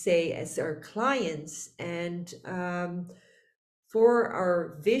we say as our clients, and for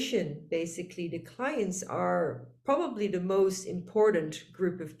our vision, basically, the clients are probably the most important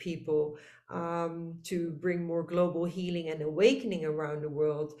group of people to bring more global healing and awakening around the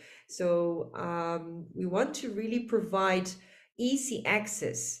world. So we want to really provide easy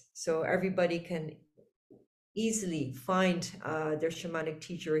access so everybody can easily find their shamanic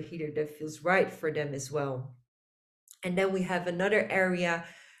teacher or healer that feels right for them as well. And then we have another area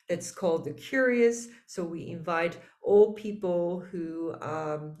that's called the curious. So we invite all people who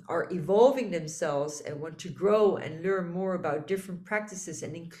are evolving themselves and want to grow and learn more about different practices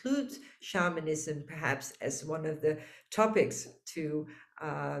and include shamanism perhaps as one of the topics to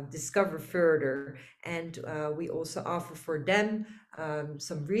discover further. And we also offer for them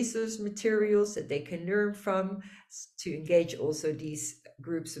some resource materials that they can learn from to engage also these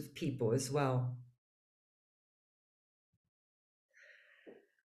groups of people as well.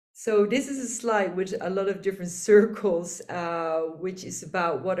 So this is a slide with a lot of different circles, which is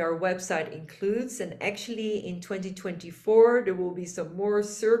about what our website includes. And actually in 2024, there will be some more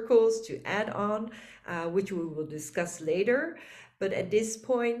circles to add on, which we will discuss later. But at this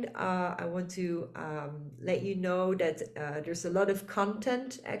point, I want to let you know that there's a lot of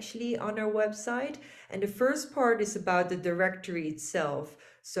content actually on our website. And the first part is about the directory itself,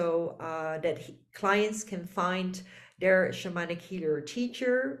 so that clients can find their shamanic healer or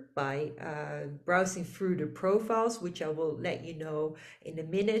teacher by browsing through the profiles, which I will let you know in a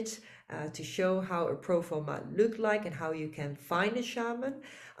minute to show how a profile might look like and how you can find a shaman.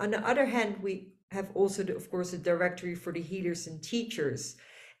 On the other hand, we have also, of course, a directory for the healers and teachers.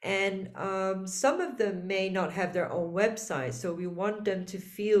 And some of them may not have their own website, so we want them to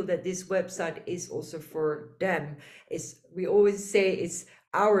feel that this website is also for them. We always say it's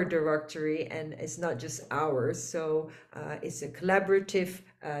our directory and it's not just ours. So it's a collaborative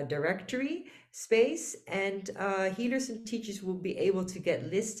directory space, and healers and teachers will be able to get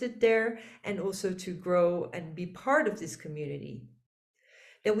listed there and also to grow and be part of this community.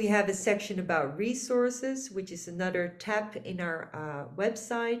 Then we have a section about resources, which is another tab in our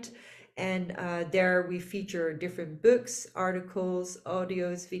website. And there we feature different books, articles,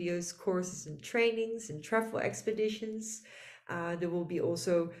 audios, videos, courses and trainings and travel expeditions. There will be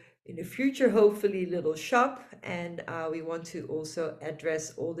also in the future, hopefully, a little shop. And we want to also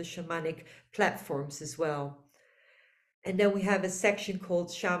address all the shamanic platforms as well. And then we have a section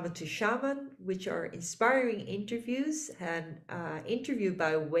called Shaman to Shaman, which are inspiring interviews, and interview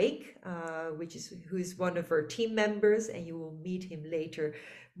by Wake, who is one of our team members, and you will meet him later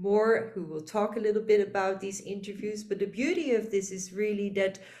more, who will talk a little bit about these interviews. But the beauty of this is really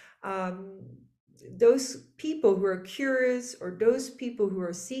that those people who are curious or those people who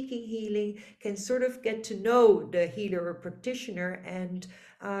are seeking healing can sort of get to know the healer or practitioner and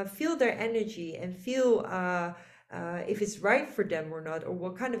feel their energy and feel if it's right for them or not, or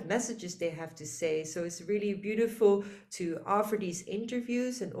what kind of messages they have to say. So it's really beautiful to offer these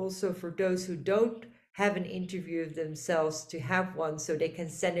interviews, and also for those who don't have an interview of themselves to have one so they can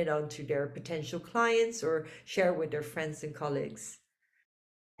send it on to their potential clients or share with their friends and colleagues.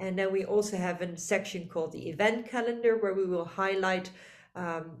 And then we also have a section called the event calendar, where we will highlight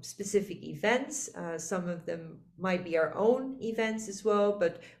specific events. Some of them might be our own events as well,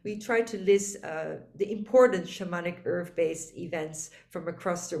 but we try to list the important shamanic earth-based events from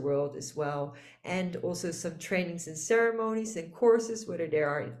across the world as well, and also some trainings and ceremonies and courses, whether they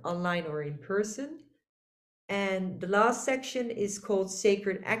are online or in person. And the last section is called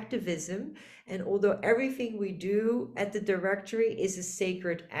Sacred Activism. And although everything we do at the directory is a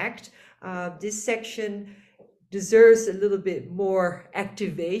sacred act, this section deserves a little bit more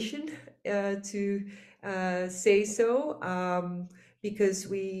activation, to say so, because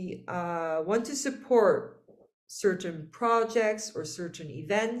we want to support certain projects or certain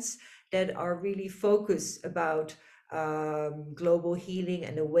events that are really focused about global healing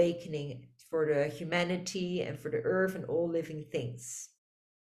and awakening for the humanity and for the earth and all living things.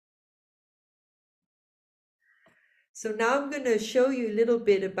 So now I'm going to show you a little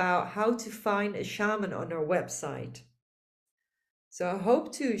bit about how to find a shaman on our website. So I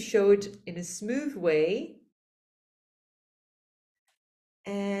hope to show it in a smooth way.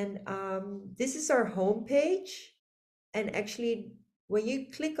 And this is our homepage. And actually, when you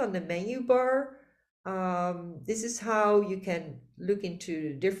click on the menu bar, this is how you can look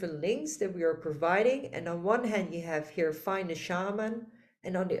into different links that we are providing. And on one hand, you have here Find a Shaman,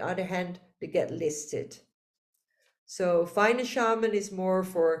 and on the other hand, the Get Listed. So Find a Shaman is more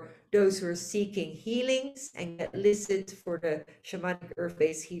for those who are seeking healings, and Get Listed for the shamanic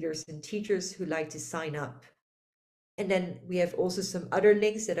earth-based healers and teachers who like to sign up. And then we have also some other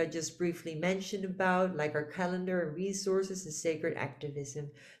links that I just briefly mentioned about, like our calendar and resources and sacred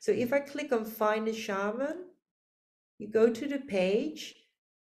activism. So if I click on Find a Shaman, you go to the page,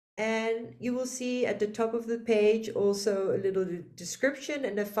 and you will see at the top of the page also a little description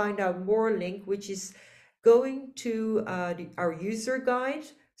and a Find Out More link, which is going to our user guide,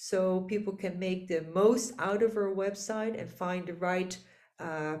 so people can make the most out of our website and find the right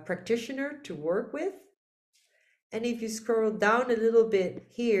practitioner to work with. And if you scroll down a little bit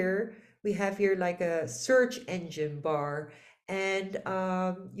here, we have here like a search engine bar, and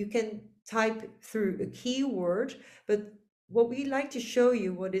you can type through a keyword. But what we like to show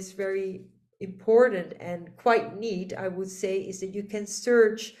you, what is very important and quite neat, I would say, is that you can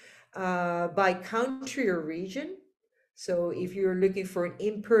search by country or region. So if you're looking for an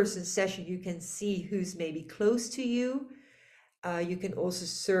in-person session, you can see who's maybe close to you. You can also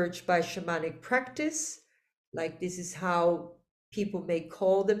search by shamanic practice, like this is how people may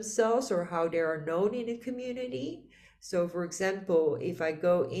call themselves or how they are known in a community. So for example, if I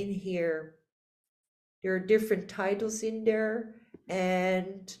go in here, there are different titles in there.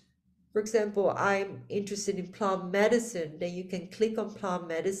 And for example, I'm interested in plant medicine, then you can click on plant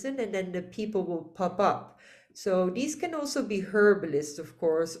medicine and then the people will pop up. So these can also be herbalists, of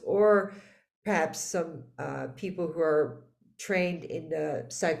course, or perhaps some people who are trained in the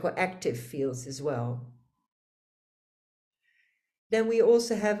psychoactive fields as well. Then we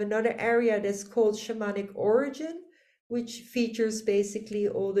also have another area that's called shamanic origin, which features basically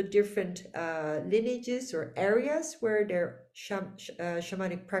all the different lineages or areas where their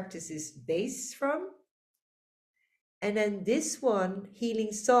shamanic practice is based from. And then this one,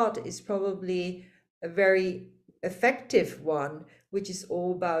 healing thought, is probably a very effective one, which is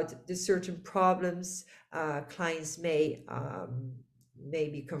all about the certain problems clients may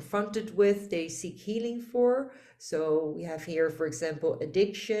be confronted with, they seek healing for. So we have here, for example,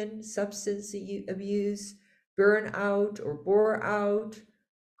 addiction, substance abuse, burnout or bore out,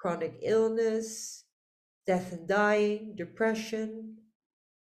 chronic illness, death and dying, depression,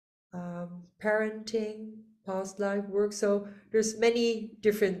 parenting, past life work. So there's many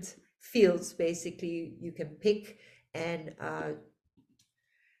different fields basically you can pick and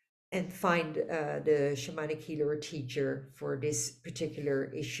find the shamanic healer or teacher for this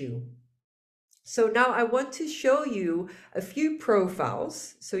particular issue. So now I want to show you a few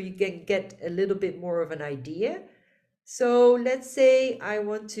profiles so you can get a little bit more of an idea. So let's say I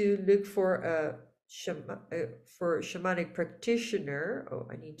want to look for a shamanic practitioner. Oh,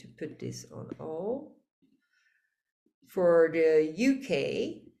 I need to put this on all. For the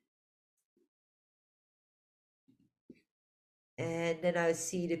UK. And then I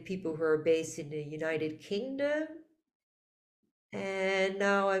see the people who are based in the United Kingdom. And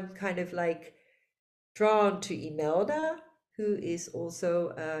now I'm kind of like drawn to Imelda, who is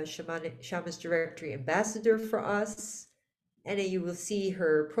also a Shamans Directory ambassador for us. And then you will see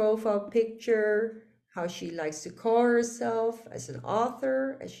her profile picture, how she likes to call herself as an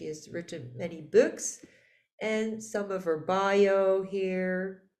author, as she has written many books, and some of her bio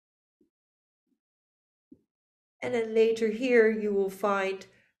here. And then later here you will find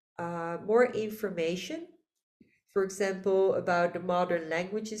more information, for example, about the modern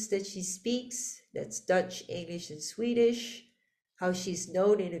languages that she speaks. That's Dutch, English, and Swedish, how she's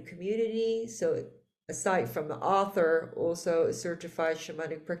known in a community. So aside from the author, also a certified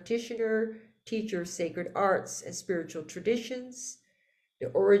shamanic practitioner, teacher of sacred arts and spiritual traditions. The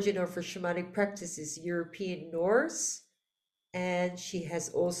origin of her shamanic practice is European Norse, and she has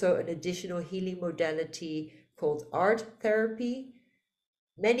also an additional healing modality called art therapy.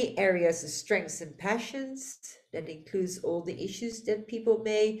 Many areas of strengths and passions that includes all the issues that people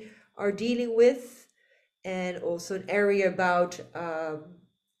are dealing with, and also an area about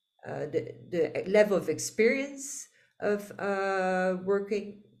the level of experience of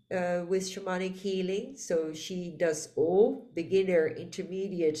working with shamanic healing. So she does all beginner,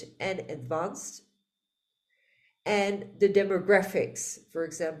 intermediate, and advanced. And the demographics, for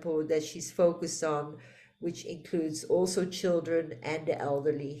example, that she's focused on, which includes also children and the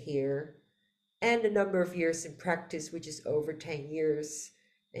elderly here, and the number of years in practice, which is over 10 years.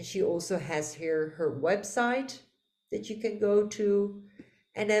 And she also has here her website that you can go to.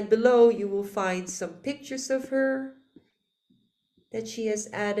 And then below you will find some pictures of her that she has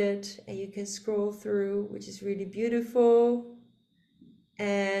added, and you can scroll through, which is really beautiful.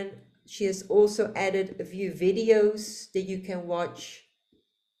 And she has also added a few videos that you can watch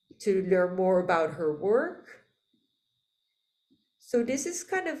to learn more about her work. So this is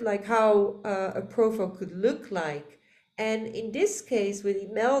kind of like how a profile could look like. And in this case with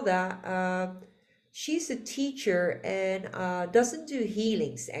Imelda, she's a teacher and doesn't do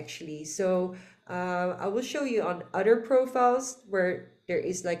healings actually. So I will show you on other profiles where there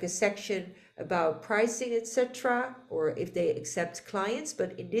is like a section about pricing, etc., or if they accept clients.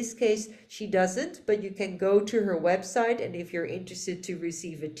 But in this case, she doesn't. But you can go to her website, and if you're interested to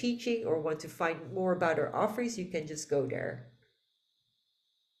receive a teaching or want to find more about her offerings, you can just go there.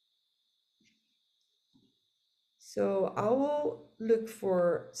 So I will look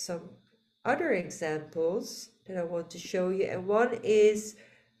for some other examples that I want to show you. And one is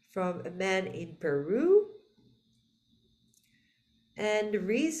from a man in Peru. And the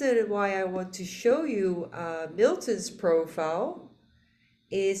reason why I want to show you Milton's profile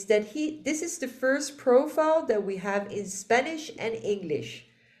is that this is the first profile that we have in Spanish and English.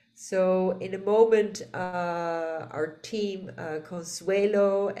 So in a moment, our team,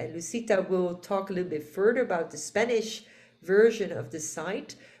 Consuelo and Lucita, will talk a little bit further about the Spanish version of the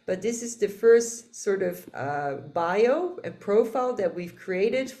site. But this is the first sort of bio and profile that we've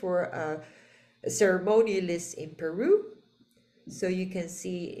created for a ceremonialist in Peru. So you can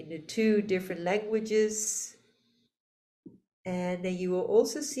see in the 2 different languages. And then you will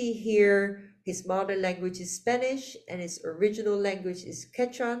also see here his mother language is Spanish and his original language is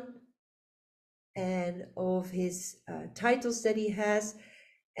Quechua, and all of his titles that he has.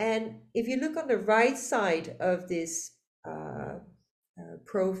 And if you look on the right side of this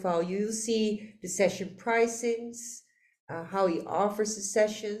profile, you'll see the session pricings, how he offers the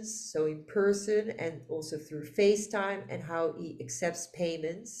sessions, so in person and also through FaceTime, and how he accepts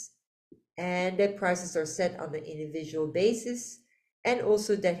payments. And that prices are set on an individual basis, and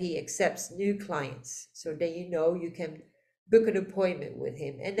also that he accepts new clients. So then you know you can book an appointment with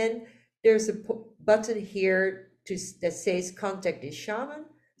him. And then there's a button here that says contact the shaman.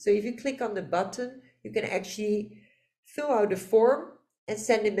 So if you click on the button, you can actually fill out a form and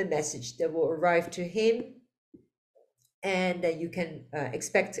send him a message that will arrive to him, and you can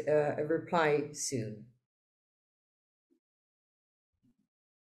expect a reply soon.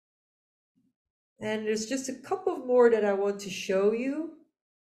 And there's just a couple more that I want to show you.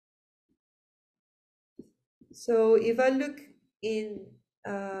 So if I look in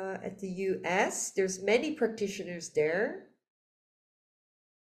at the US, there's many practitioners there.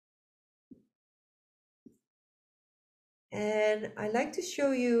 And I like to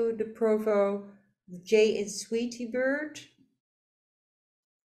show you the profile Jay and Sweetie Bird.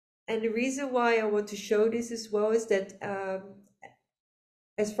 And the reason why I want to show this as well is that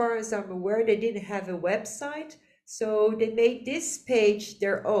as far as I'm aware, they didn't have a website, so they made this page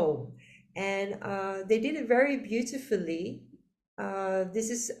their own, and they did it very beautifully. This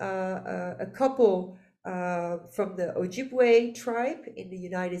is a couple from the Ojibwe tribe in the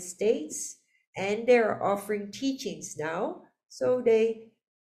United States, and they're offering teachings now. So they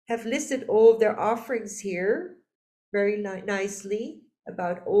have listed all of their offerings here very nicely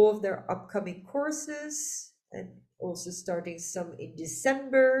about all of their upcoming courses, and also starting some in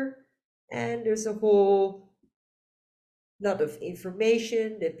December. And there's a whole lot of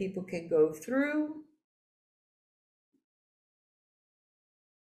information that people can go through.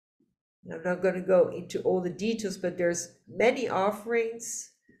 I'm not going to go into all the details, but there's many offerings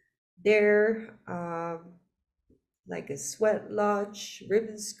there, like a sweat lodge,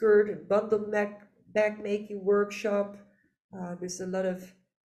 ribbon skirt, and bundle bag making workshop. There's a lot of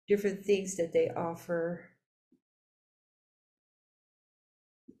different things that they offer.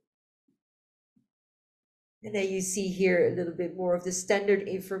 And then you see here a little bit more of the standard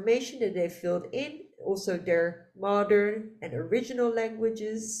information that they filled in, also their modern and original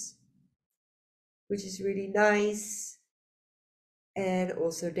languages, which is really nice. And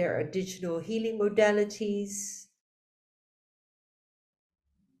also their additional healing modalities.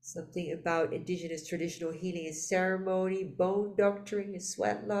 Something about indigenous traditional healing and ceremony, bone doctoring, and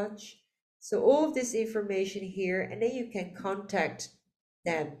sweat lodge. So all of this information here, and then you can contact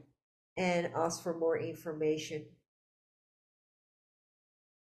them and ask for more information.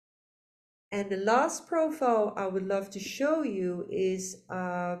 And the last profile I would love to show you is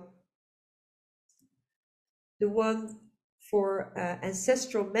the one for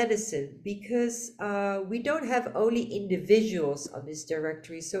ancestral medicine, because we don't have only individuals on this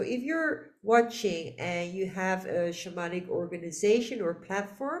directory. So if you're watching and you have a shamanic organization or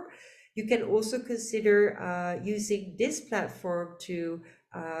platform, you can also consider using this platform to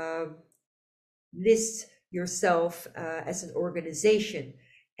list yourself as an organization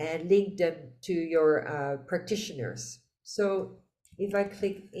and link them to your practitioners. So if I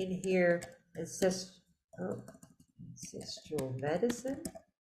click in here, ancestral medicine.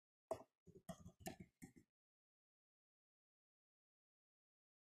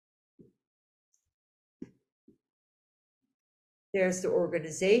 There's the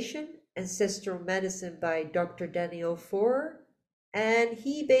organization, Ancestral Medicine by Dr. Daniel Four. And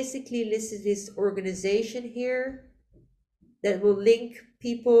he basically listed his organization here that will link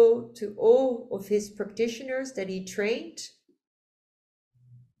people to all of his practitioners that he trained.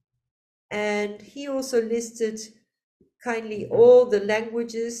 And he also listed kindly all the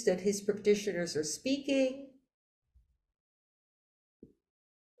languages that his practitioners are speaking,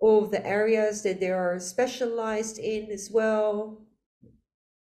 all of the areas that they are specialized in as well,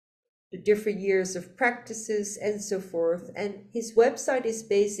 the different years of practices and so forth. And his website is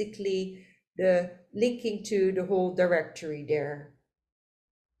basically the linking to the whole directory there.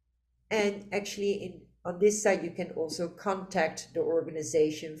 And actually on this site, you can also contact the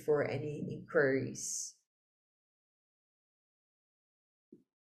organization for any inquiries.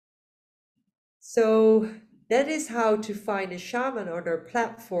 So that is how to find a shaman on our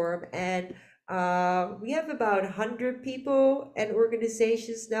platform. And we have about 100 people and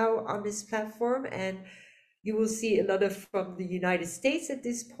organizations now on this platform. And you will see a lot of from the United States at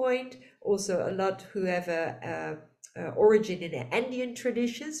this point, also a lot who have a origin in the Andean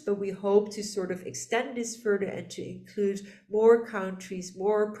traditions, but we hope to sort of extend this further and to include more countries,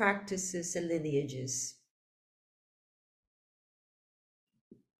 more practices and lineages.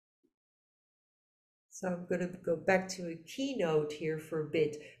 So I'm going to go back to a keynote here for a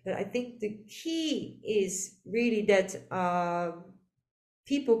bit, but I think the key is really that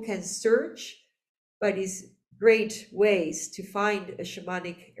people can search by these great ways to find a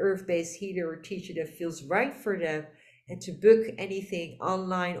shamanic earth-based healer or teacher that feels right for them, and to book anything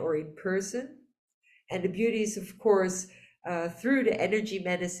online or in person. And the beauty is, of course, through the energy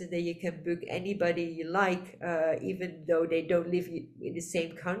medicine that you can book anybody you like, even though they don't live in the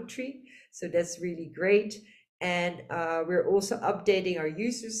same country. So that's really great. And we're also updating our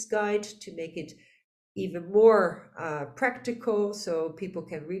users guide to make it even more practical, so people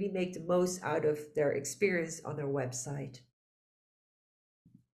can really make the most out of their experience on their website.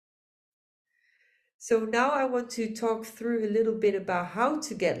 So now I want to talk through a little bit about how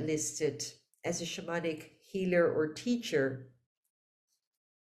to get listed as a shamanic healer or teacher.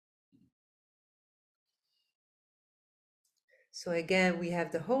 So again, we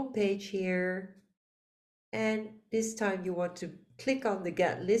have the home page here, and this time you want to click on the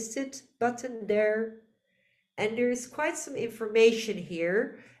Get Listed button there. And there is quite some information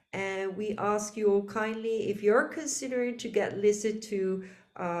here, and we ask you all kindly, if you're considering to get listed, to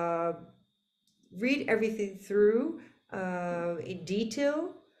read everything through in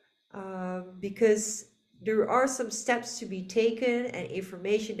detail, because there are some steps to be taken and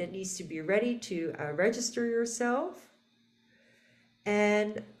information that needs to be ready to register yourself.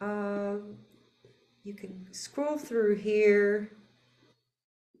 And you can scroll through here.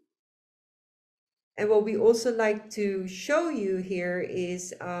 And what we also like to show you here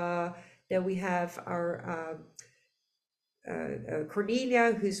is that we have our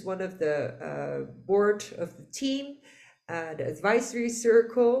Cornelia, who's one of the board of the team, the advisory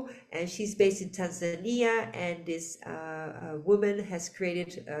circle, and she's based in Tanzania. And this woman has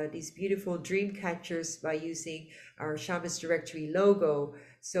created these beautiful dream catchers by using our Shamans Directory logo.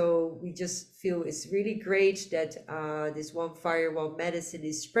 So we just feel it's really great that this One Fire, One Medicine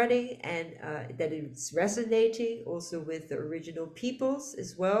is spreading, and that it's resonating also with the original peoples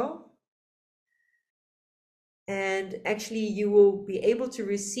as well. And actually, you will be able to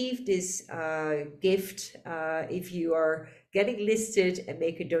receive this gift if you are getting listed and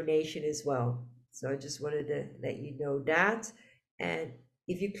make a donation as well. So I just wanted to let you know that. And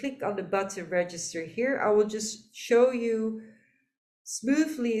if you click on the button register here, I will just show you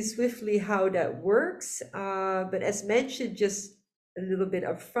swiftly how that works. But as mentioned, just a little bit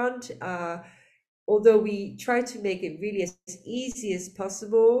up front, although we try to make it really as easy as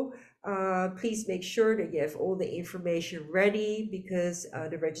possible, please make sure that you have all the information ready, because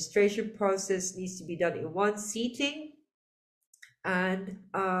the registration process needs to be done in one sitting. And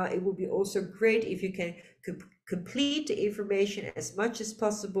it will be also great if you can complete the information as much as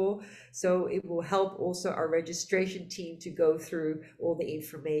possible. So it will help also our registration team to go through all the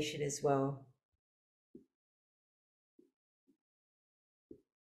information as well.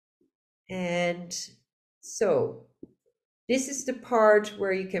 And so this is the part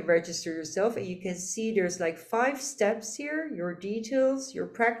where you can register yourself, and you can see there's like 5 steps here: your details, your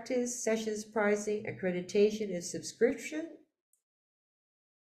practice, sessions pricing, accreditation, and subscription.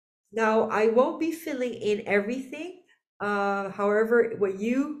 Now, I won't be filling in everything. However, when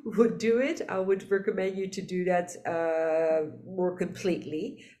you would do it, I would recommend you to do that more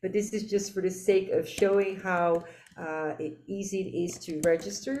completely. But this is just for the sake of showing how easy it is to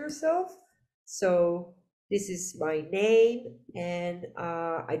register yourself. So This is my name, and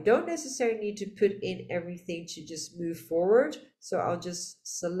I don't necessarily need to put in everything to just move forward. So I'll just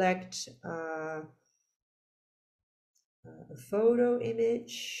select a photo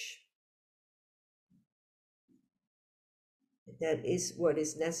image. That is what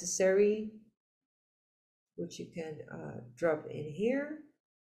is necessary, which you can drop in here.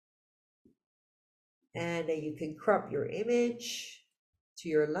 And then you can crop your image to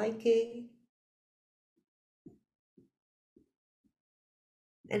your liking.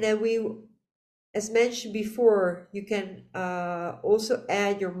 And then as mentioned before, you can also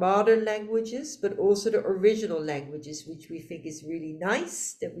add your modern languages, but also the original languages, which we think is really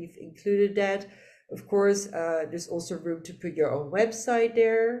nice that we've included that. Of course, there's also room to put your own website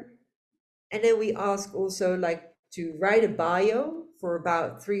there. And then we ask also like to write a bio for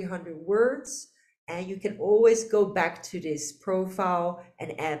about 300 words. And you can always go back to this profile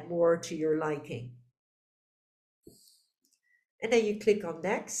and add more to your liking. And then you click on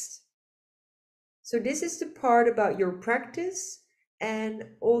next. So this is the part about your practice. And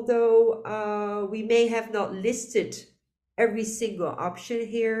although we may have not listed every single option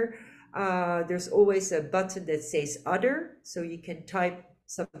here, there's always a button that says other. So you can type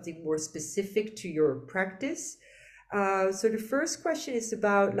something more specific to your practice. So the first question is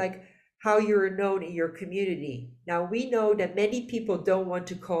about like how you're known in your community. Now we know that many people don't want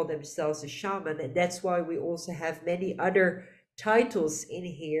to call themselves a shaman, and that's why we also have many other titles in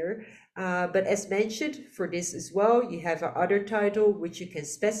here. But as mentioned, for this as well, you have an other title which you can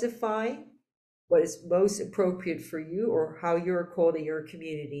specify what is most appropriate for you or how you're called in your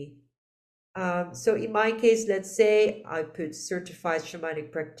community. So in my case, let's say I put certified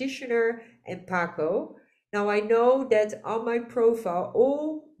shamanic practitioner and Paco. Now I know that on my profile,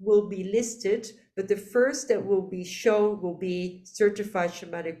 all will be listed, but the first that will be shown will be certified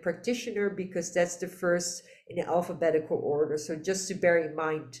shamanic practitioner because that's the first in the alphabetical order. So just to bear in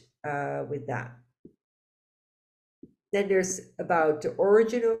mind with that. Then there's about the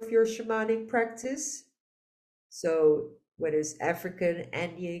origin of your shamanic practice. So whether it's African,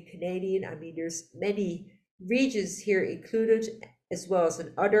 Andean, Canadian, I mean, there's many regions here included, as well as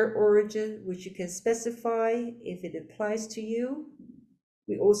an other origin, which you can specify if it applies to you.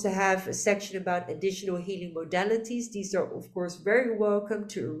 We also have a section about additional healing modalities. These are, of course, very welcome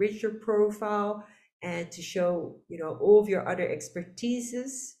to enrich your profile and to show, you know, all of your other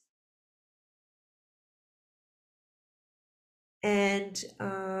expertises. And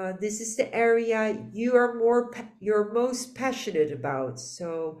this is the area you're most passionate about.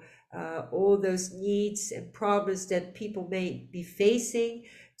 So all those needs and problems that people may be facing,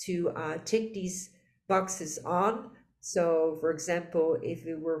 to tick these boxes on. So for example, if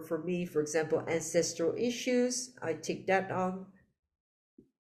it were for me, for example, ancestral issues, I tick that on.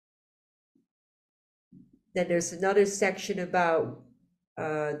 Then there's another section about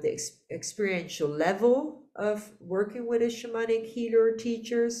the experiential level of working with a shamanic healer or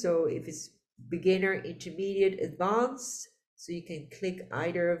teacher. So if it's beginner, intermediate, advanced, so you can click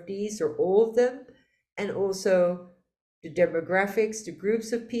either of these or all of them. And also the demographics, the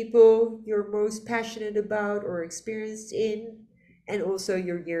groups of people you're most passionate about or experienced in, and also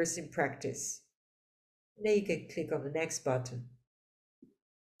your years in practice. Now you can click on the next button.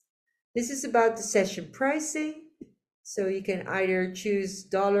 This is about the session pricing. So you can either choose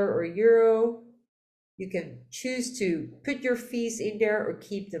dollar or euro. You can choose to put your fees in there or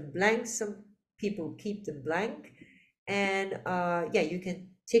keep them blank. Some people keep them blank. And yeah, you can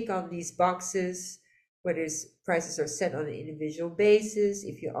tick on these boxes, whether prices are set on an individual basis,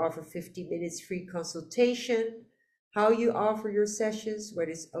 if you offer 50 minutes free consultation, how you offer your sessions,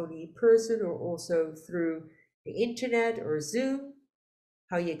 whether it's only in person or also through the internet or Zoom,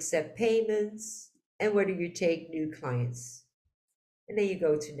 how you accept payments, and whether you take new clients. And then you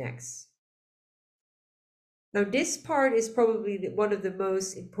go to next. Now this part is probably one of the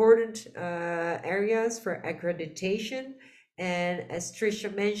most important areas for accreditation. And as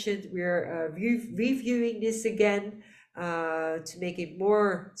Trisha mentioned, we're reviewing this again to make it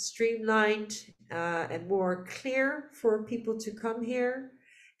more streamlined and more clear for people to come here.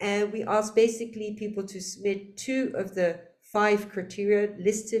 And we ask basically people to submit 2 of the 5 criteria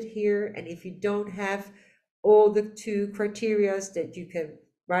listed here. And if you don't have all the 2 criteria, that you can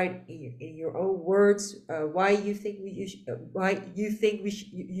write in your own words why you think you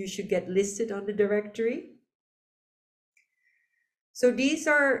should get listed on the directory. So these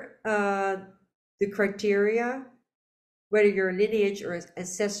are the criteria: whether you're lineage or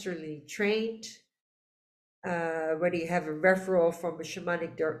ancestrally trained, whether you have a referral from a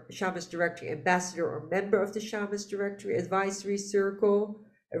Shamans Directory ambassador or member of the Shamans Directory advisory circle,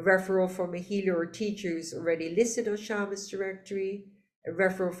 a referral from a healer or teacher who's already listed on Shamans Directory, a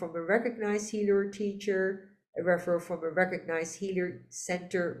referral from a recognized healer or teacher, a referral from a recognized healer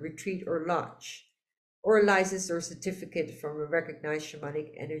center, retreat, or lodge, or a license or certificate from a recognized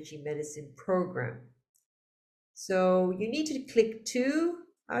shamanic energy medicine program. So you need to click 2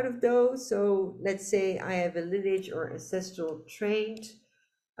 out of those. So let's say I have a lineage or ancestral trained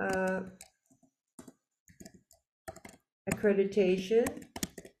accreditation,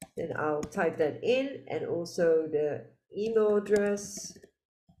 then I'll type that in, and also the email address.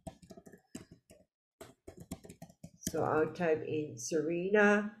 So I'll type in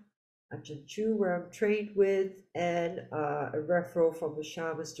Serena Achanchu, where I'm trained with, and a referral from the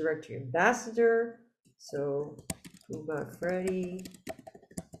Shamans Directory ambassador. So Uma Freddy.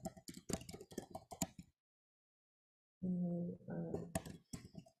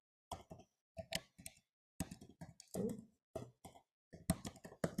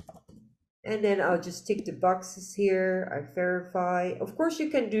 And then I'll just tick the boxes here. I verify. Of course, you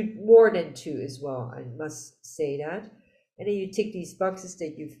can do more than 2 as well. I must say that. And then you tick these boxes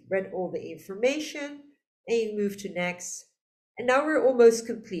that you've read all the information, and you move to next. And now we're almost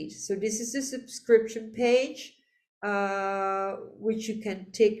complete. So this is the subscription page, which you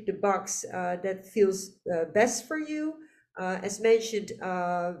can tick the box that feels best for you. As mentioned,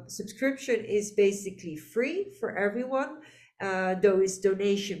 subscription is basically free for everyone, though it's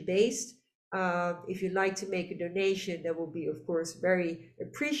donation based. If you'd like to make a donation, that will be, of course, very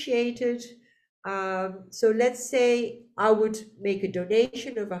appreciated. So let's say I would make a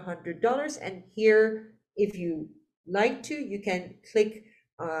donation of $100, and here, if you like to, you can click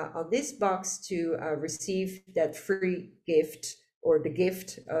on this box to receive that free gift, or the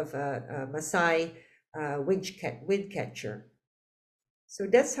gift of a Maasai wind catcher. So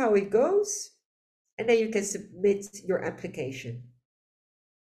that's how it goes, and then you can submit your application.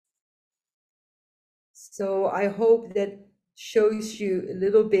 So I hope that shows you a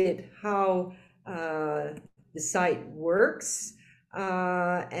little bit how the site works,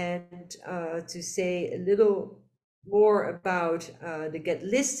 and to say a little more about the Get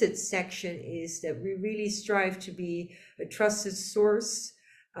Listed section is that we really strive to be a trusted source,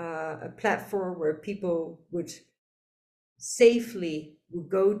 a platform where people would safely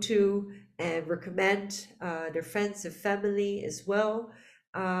go to and recommend their friends and family as well.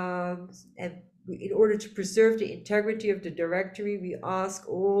 And in order to preserve the integrity of the directory, we ask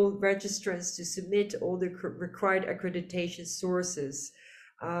all registrants to submit all the required accreditation sources,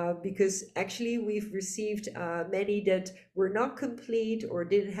 because actually we've received many that were not complete or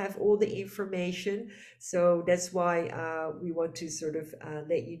didn't have all the information. So that's why we want to sort of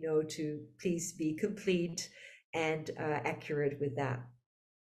let you know to please be complete and accurate with that.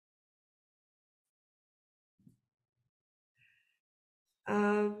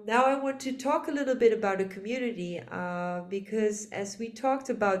 Now I want to talk a little bit about the community, because as we talked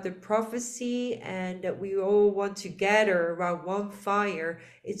about the prophecy and that we all want to gather around one fire,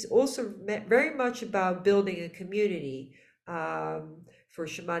 it's also very much about building a community for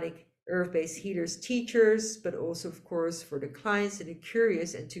shamanic earth-based healers, teachers, but also, of course, for the clients and the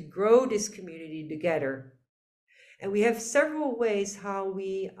curious, and to grow this community together. And we have several ways how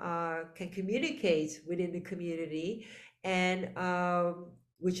we can communicate within the community, and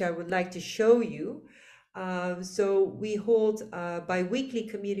which I would like to show you. So we hold bi-weekly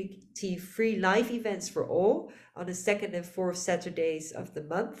community free live events for all on the 2nd and 4th Saturdays of the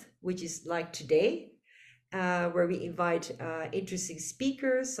month, which is like today, where we invite interesting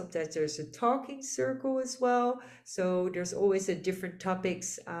speakers. Sometimes there's a talking circle as well. So there's always a different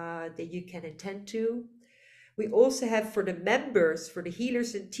topics that you can attend to. We also have for the members, for the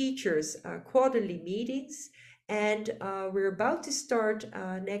healers and teachers, quarterly meetings. And we're about to start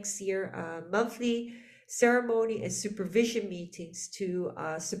next year monthly ceremony and supervision meetings to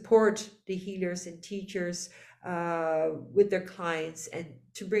support the healers and teachers with their clients, and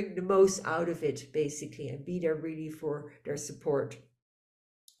to bring the most out of it, basically, and be there really for their support.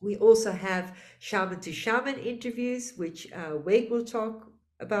 We also have shaman to shaman interviews, which Wake will talk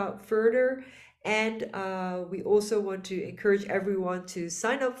about further. And we also want to encourage everyone to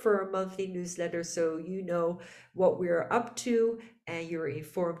sign up for our monthly newsletter, so you know what we're up to and you're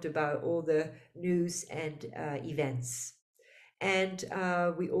informed about all the news and events. And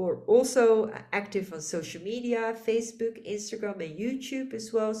we are also active on social media, Facebook, Instagram, and YouTube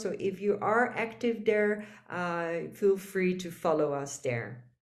as well. So if you are active there, feel free to follow us there.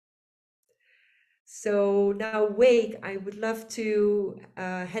 So now, Wake, I would love to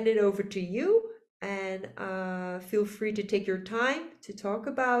hand it over to you and feel free to take your time to talk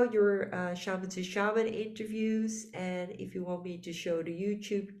about your Shaman to Shaman interviews. And if you want me to show the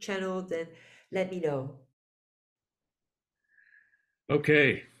YouTube channel, then let me know.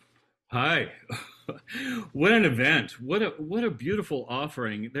 Okay. Hi. What an event. What a beautiful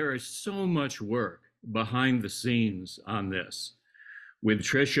offering. There is so much work behind the scenes on this. With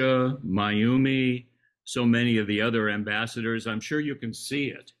Trisha, Mayumi, so many of the other ambassadors, I'm sure you can see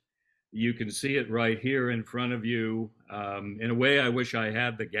it. You can see it right here in front of you. In a way, I wish I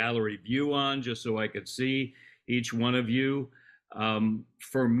had the gallery view on just so I could see each one of you.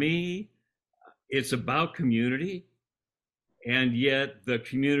 For me, it's about community, and yet the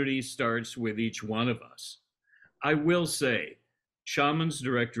community starts with each one of us. I will say, Shamans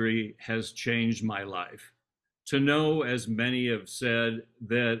Directory has changed my life. To know, as many have said,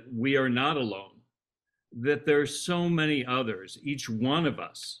 that we are not alone, that there's so many others, each one of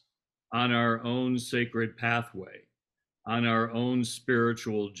us, on our own sacred pathway, on our own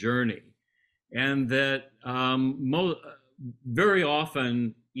spiritual journey, and that very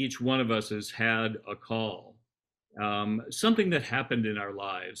often each one of us has had a call, something that happened in our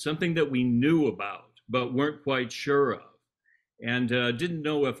lives, something that we knew about but weren't quite sure of, and didn't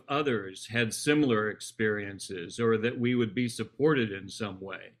know if others had similar experiences or that we would be supported in some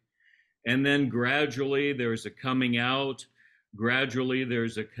way. And then gradually there's a coming out, gradually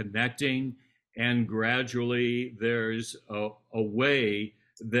there's a connecting, and gradually there's a way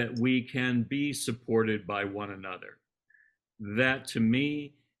that we can be supported by one another. That to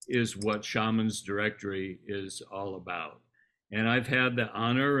me is what Shamans Directory is all about. And I've had the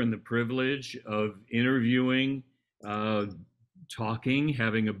honor and the privilege of interviewing, talking,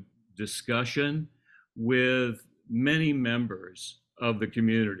 having a discussion with many members of the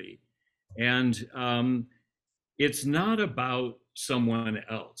community. And it's not about someone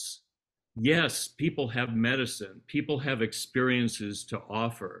else. Yes, people have medicine, people have experiences to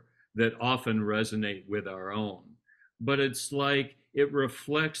offer that often resonate with our own, but it's like it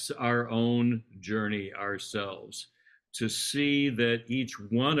reflects our own journey ourselves, to see that each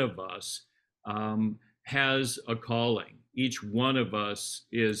one of us has a calling. Each one of us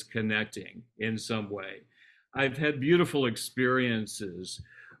is connecting in some way. I've had beautiful experiences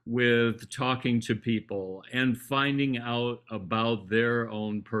with talking to people and finding out about their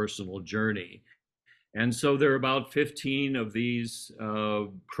own personal journey. And so there are about 15 of these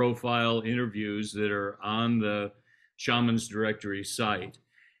profile interviews that are on the Shamans Directory site.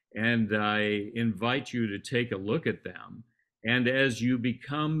 And I invite you to take a look at them. And as you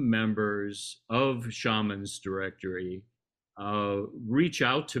become members of Shamans Directory, reach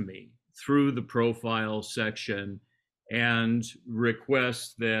out to me through the profile section and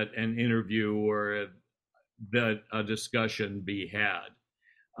request that an interview or that a discussion be had.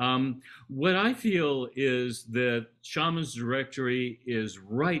 What I feel is that Shamans Directory is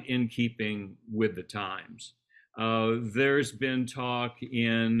right in keeping with the times. There's been talk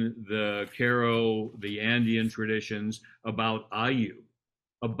in the Q'ero, the Andean traditions, about Ayu,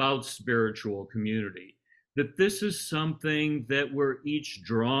 about spiritual community, that this is something that we're each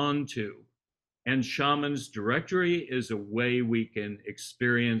drawn to. And Shamans Directory is a way we can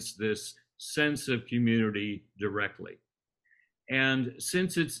experience this sense of community directly. And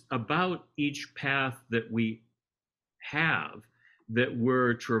since it's about each path that we have, that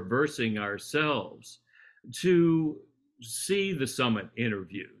we're traversing ourselves, to see the summit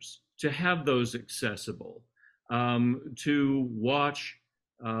interviews, to have those accessible, to watch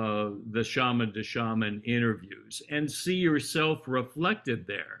the Shaman to Shaman interviews and see yourself reflected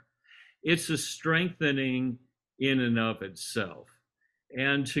there. It's a strengthening in and of itself.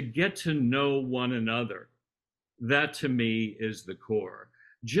 And to get to know one another, that to me is the core.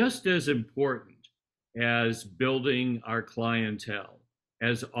 Just as important as building our clientele,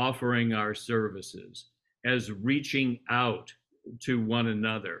 as offering our services, as reaching out to one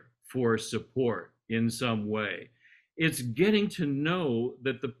another for support in some way. It's getting to know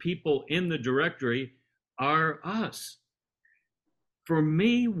that the people in the directory are us. For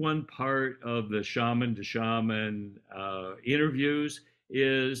me, one part of the Shaman to Shaman interviews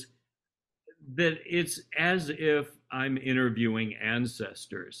is that it's as if I'm interviewing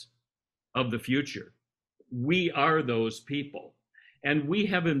ancestors of the future. We are those people. And we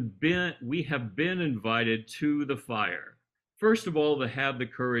have been invited to the fire. First of all, to have the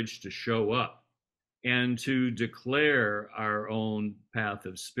courage to show up and to declare our own path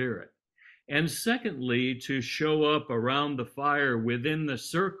of spirit. And secondly, to show up around the fire within the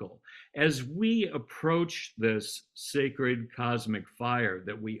circle as we approach this sacred cosmic fire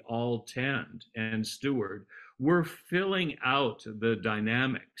that we all tend and steward. We're filling out the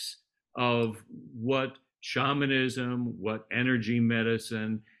dynamics of what shamanism, what energy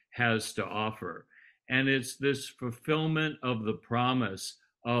medicine has to offer. And it's this fulfillment of the promise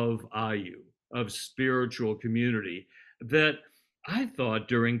of Ayu, of spiritual community, that I thought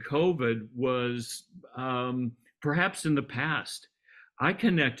during COVID was perhaps in the past. I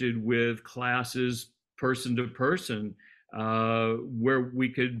connected with classes person to person where we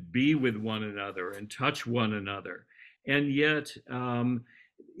could be with one another and touch one another. And yet,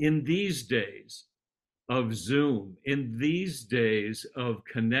 in these days of Zoom, in these days of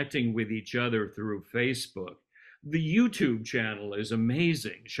connecting with each other through Facebook, the YouTube channel is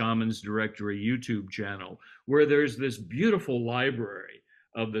amazing, Shamans Directory YouTube channel, where there's this beautiful library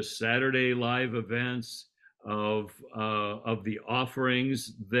of the Saturday live events, of the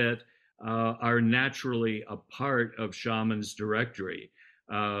offerings that are naturally a part of Shamans Directory.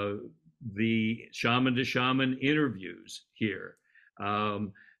 The shaman to shaman interviews here.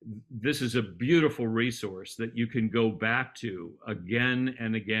 This is a beautiful resource that you can go back to again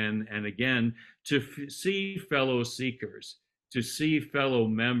and again and again to see fellow seekers, to see fellow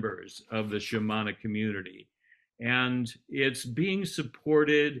members of the shamanic community. And it's being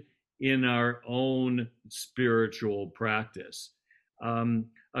supported in our own spiritual practice.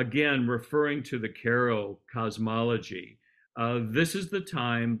 Again, referring to the Karo cosmology, this is the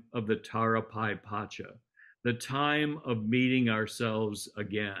time of the Tara Pai Pacha, the time of meeting ourselves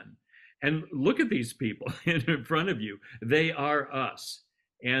again. And look at these people in front of you. They are us,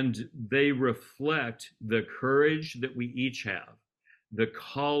 and they reflect the courage that we each have, the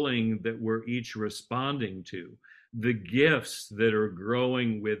calling that we're each responding to, the gifts that are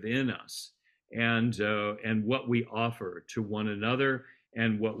growing within us, and what we offer to one another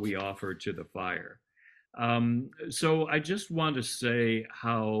and what we offer to the fire. So I just want to say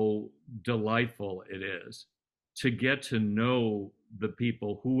how delightful it is to get to know the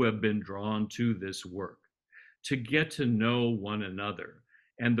people who have been drawn to this work, to get to know one another.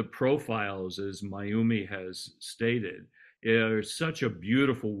 And the profiles, as Mayumi has stated, are such a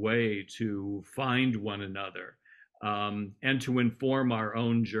beautiful way to find one another and to inform our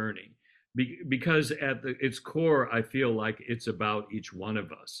own journey. Because at its core, I feel like it's about each one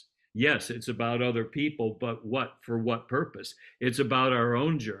of us. Yes, it's about other people, but for what purpose? It's about our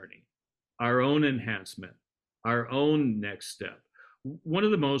own journey, our own enhancement, our own next step. One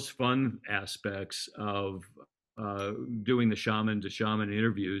of the most fun aspects of doing the shaman to shaman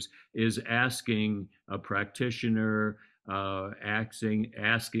interviews is asking a practitioner,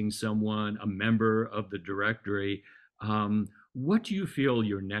 asking someone, a member of the directory, what do you feel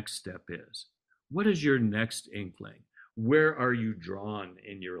your next step is? What is your next inkling? Where are you drawn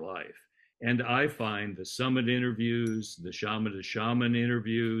in your life? And I find the summit interviews, the shaman to shaman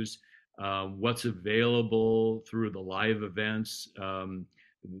interviews, what's available through the live events,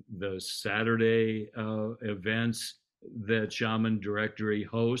 the Saturday events that Shaman Directory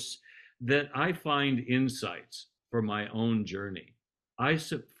hosts, that I find insights for my own journey. I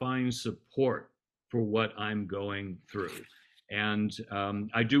find support for what I'm going through. And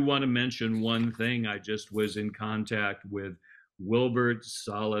I do want to mention one thing. I just was in contact with Wilbert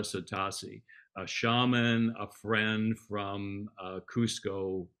Salas Atasi, a shaman, a friend from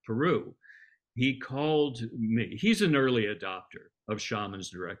Cusco, Peru. He called me. He's an early adopter of Shamans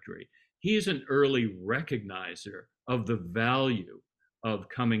Directory. He's an early recognizer of the value of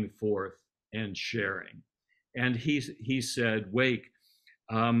coming forth and sharing. And he said, Wake,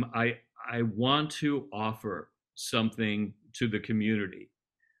 I want to offer something to the community.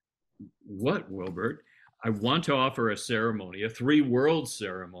 What, Wilbert? I want to offer a ceremony, a 3-world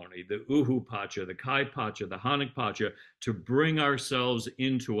ceremony, the Uhu Pacha, the Kai Pacha, the Hanukkah Pacha, to bring ourselves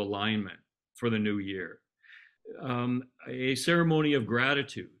into alignment for the new year. A ceremony of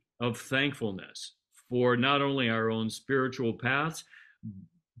gratitude, of thankfulness for not only our own spiritual paths,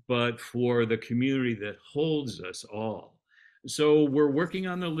 but for the community that holds us all. So we're working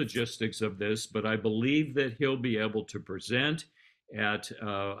on the logistics of this, but I believe that he'll be able to present at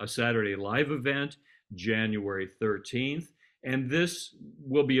a Saturday live event, January 13th, and this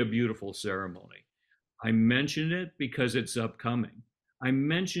will be a beautiful ceremony. I mention it because it's upcoming. I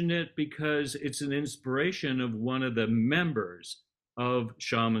mention it because it's an inspiration of one of the members of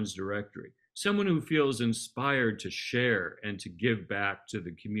Shamans Directory, someone who feels inspired to share and to give back to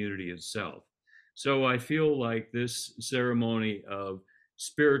the community itself. So I feel like this ceremony of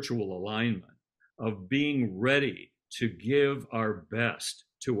spiritual alignment, of being ready to give our best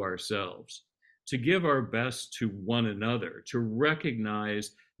to ourselves, to give our best to one another, to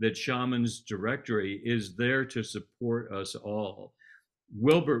recognize that Shamans Directory is there to support us all.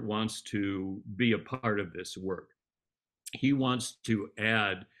 Wilbert wants to be a part of this work. He wants to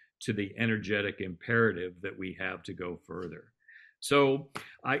add to the energetic imperative that we have to go further. So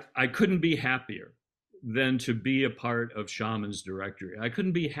I couldn't be happier than to be a part of Shamans Directory. I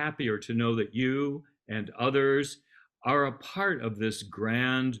couldn't be happier to know that you and others are a part of this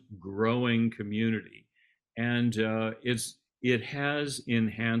grand growing community. And it has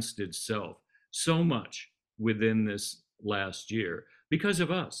enhanced itself so much within this last year because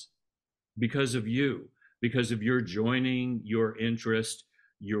of us, because of you, because of your joining, your interest,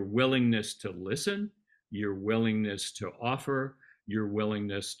 your willingness to listen, your willingness to offer, your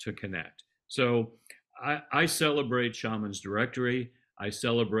willingness to connect. So I celebrate Shamans Directory. I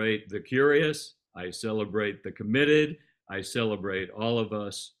celebrate the curious. I celebrate the committed. I celebrate all of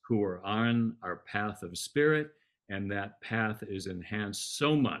us who are on our path of spirit, and that path is enhanced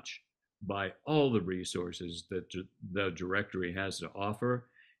so much by all the resources that the directory has to offer,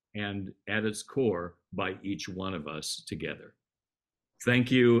 and at its core, by each one of us together.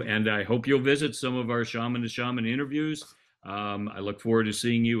 Thank you, and I hope you'll visit some of our Shaman to Shaman interviews. I look forward to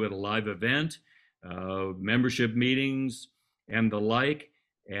seeing you at a live event, membership meetings, and the like.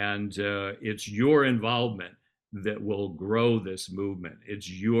 And it's your involvement that will grow this movement. It's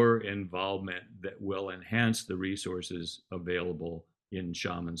your involvement that will enhance the resources available in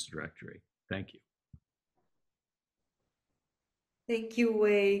Shamans Directory. Thank you. Thank you,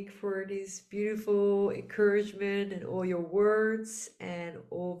 Wake, for this beautiful encouragement and all your words and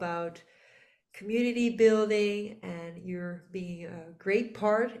all about community building, and you're being a great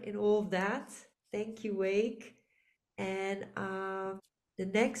part in all of that. Thank you, Wake. And the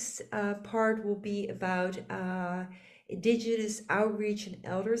next part will be about Indigenous Outreach and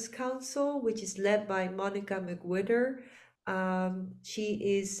Elders Council, which is led by Monica McWhirter. She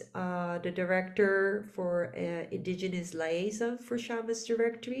is the director for Indigenous Liaison for Shamans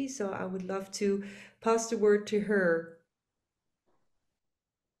Directory. So I would love to pass the word to her.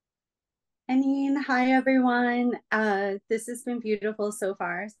 Hi everyone. This has been beautiful so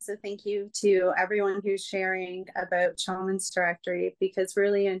far. So thank you to everyone who's sharing about Shamans Directory, because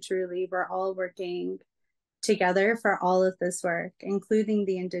really and truly we're all working together for all of this work, including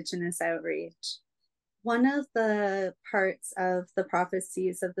the Indigenous outreach. One of the parts of the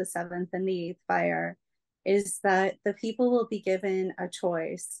prophecies of the seventh and the eighth fire is that the people will be given a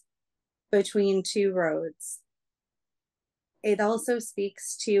choice between two roads. It also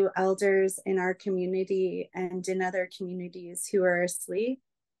speaks to elders in our community and in other communities who are asleep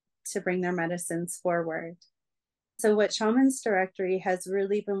to bring their medicines forward. So what Shamans Directory has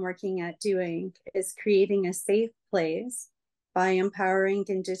really been working at doing is creating a safe place by empowering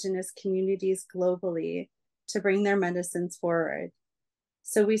Indigenous communities globally to bring their medicines forward.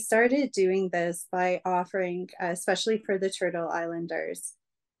 So we started doing this by offering, especially for the Turtle Islanders,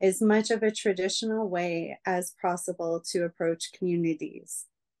 as much of a traditional way as possible to approach communities.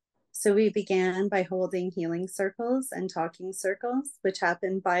 So we began by holding healing circles and talking circles, which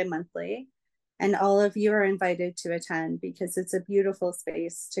happen bi-monthly. And all of you are invited to attend because it's a beautiful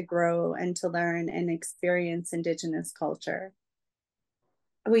space to grow and to learn and experience Indigenous culture.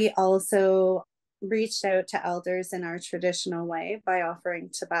 We also reached out to elders in our traditional way by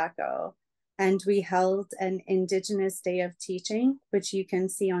offering tobacco. And we held an Indigenous Day of Teaching, which you can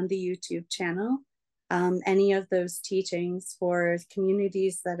see on the YouTube channel. Any of those teachings for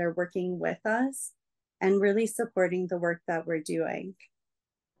communities that are working with us and really supporting the work that we're doing.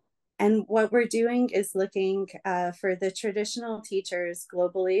 And what we're doing is looking for the traditional teachers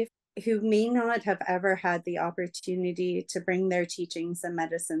globally who may not have ever had the opportunity to bring their teachings and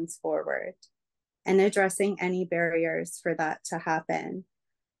medicines forward, and addressing any barriers for that to happen.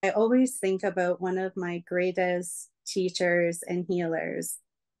 I always think about one of my greatest teachers and healers.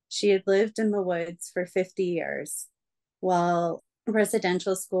 She had lived in the woods for 50 years while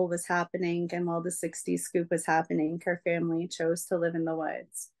residential school was happening, and while the 60s scoop was happening, her family chose to live in the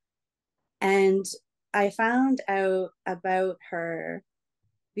woods. And I found out about her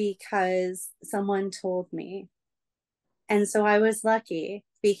because someone told me. And so I was lucky,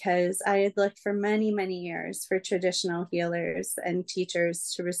 because I had looked for many, many years for traditional healers and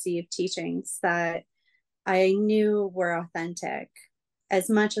teachers to receive teachings that I knew were authentic as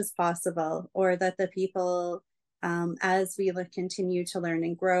much as possible, or that the people, as we continue to learn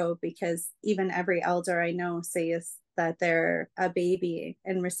and grow, because even every elder I know says that they're a baby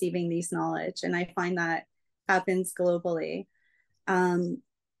in receiving these knowledge. And I find that happens globally,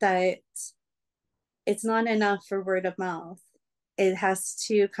 that it's not enough for word of mouth. It has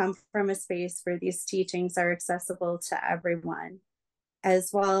to come from a space where these teachings are accessible to everyone, as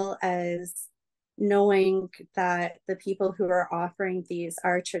well as knowing that the people who are offering these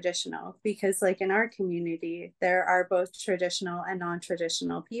are traditional, because like in our community, there are both traditional and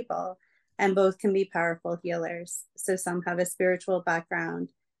non-traditional people, and both can be powerful healers. So some have a spiritual background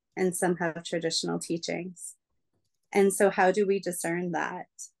and some have traditional teachings. And so how do we discern that?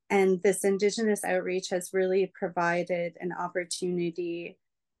 And this Indigenous outreach has really provided an opportunity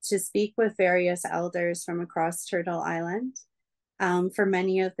to speak with various elders from across Turtle Island. For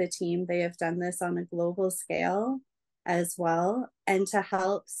many of the team, they have done this on a global scale as well, and to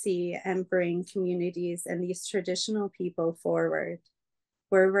help see and bring communities and these traditional people forward,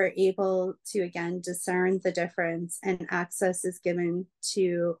 where we're able to, again, discern the difference, and access is given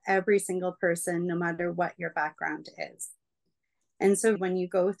to every single person, no matter what your background is. And so when you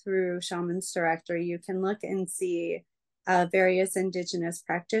go through Shamans Directory, you can look and see various Indigenous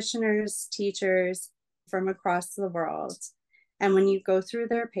practitioners, teachers from across the world. And when you go through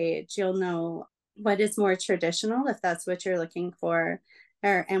their page, you'll know what is more traditional, if that's what you're looking for,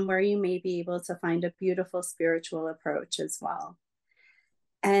 and where you may be able to find a beautiful spiritual approach as well.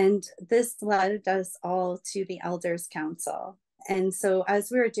 And this led us all to the Elders Council. And so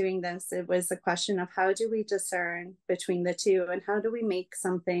as we were doing this, it was a question of how do we discern between the two, and how do we make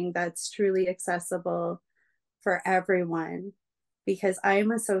something that's truly accessible for everyone? Because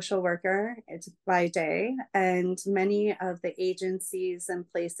I'm a social worker by day, and many of the agencies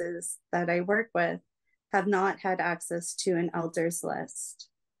and places that I work with have not had access to an elders list.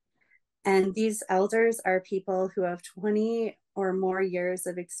 And these elders are people who have 20 or more years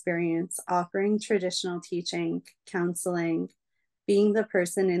of experience offering traditional teaching, counseling, being the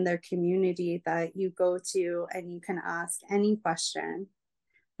person in their community that you go to and you can ask any question,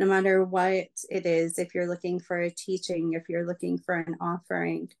 no matter what it is. If you're looking for a teaching, if you're looking for an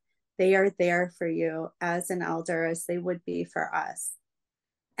offering, they are there for you as an elder, as they would be for us.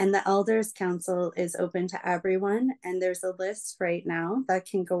 And the Elders Council is open to everyone. And there's a list right now that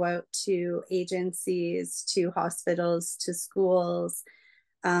can go out to agencies, to hospitals, to schools,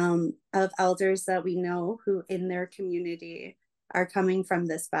 of elders that we know who in their community are coming from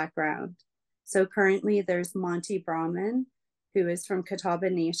this background. So currently there's Monty Brahman, who is from Catawba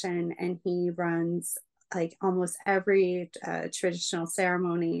Nation, and he runs like almost every traditional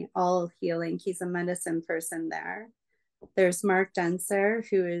ceremony, all healing. He's a medicine person there. There's Mark Denser,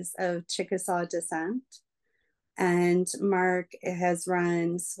 who is of Chickasaw descent. And Mark has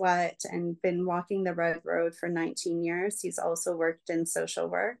run Sweat and been walking the Red Road for 19 years. He's also worked in social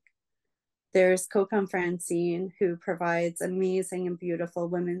work. There's Kokam Francine, who provides amazing and beautiful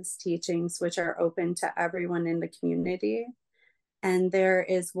women's teachings, which are open to everyone in the community. And there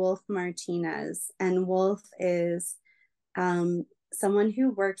is Wolf Martinez. And Wolf is someone who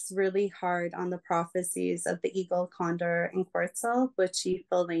works really hard on the prophecies of the eagle, condor, and quetzal with Chief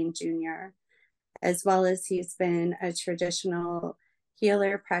Bill Lane Jr., as well as he's been a traditional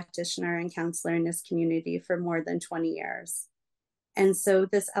healer, practitioner, and counselor in his community for more than 20 years. And so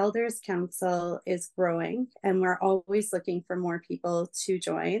this Elders Council is growing, and we're always looking for more people to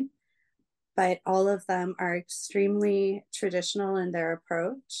join, but all of them are extremely traditional in their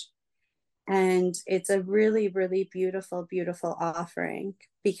approach. And it's a really, really beautiful, beautiful offering,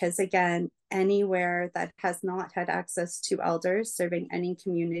 because again, anywhere that has not had access to elders serving any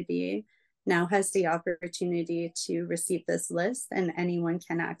community now has the opportunity to receive this list, and anyone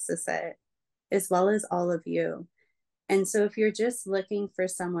can access it, as well as all of you. And so if you're just looking for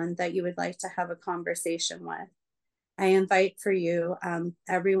someone that you would like to have a conversation with, I invite for you,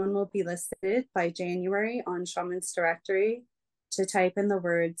 everyone will be listed by January on Shamans Directory, to type in the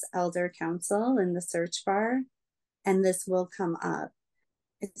words Elder Council in the search bar, and this will come up.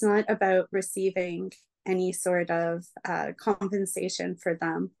 It's not about receiving any sort of compensation for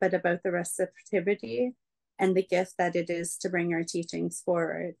them, but about the receptivity and the gift that it is to bring our teachings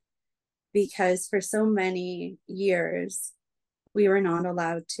forward. Because for so many years, we were not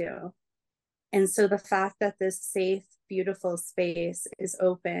allowed to. And so the fact that this safe, beautiful space is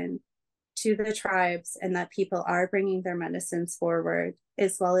open to the tribes, and that people are bringing their medicines forward,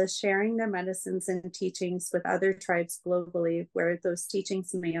 as well as sharing their medicines and teachings with other tribes globally where those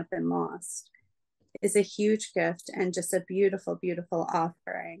teachings may have been lost, is a huge gift and just a beautiful, beautiful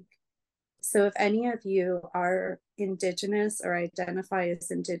offering. So if any of you are Indigenous or identify as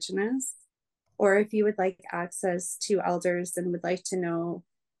Indigenous, or if you would like access to elders and would like to know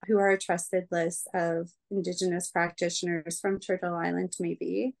who our trusted list of Indigenous practitioners from Turtle Island may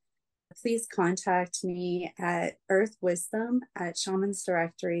be, please contact me at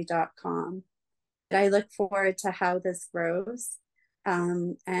earthwisdom@shamansdirectory.com. I look forward to how this grows,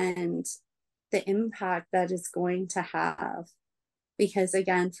 and the impact that is going to have, because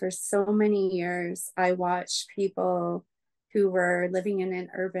again, for so many years, I watched people who were living in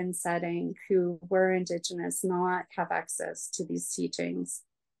an urban setting, who were Indigenous, not have access to these teachings.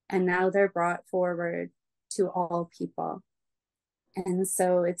 And now they're brought forward to all people. And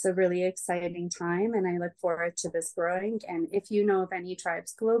so it's a really exciting time, and I look forward to this growing. And if you know of any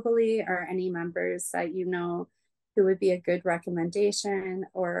tribes globally or any members that you know who would be a good recommendation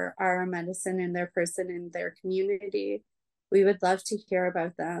or are a medicine in their person in their community, we would love to hear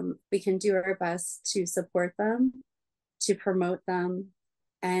about them. We can do our best to support them, to promote them,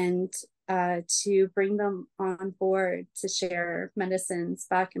 and to bring them on board to share medicines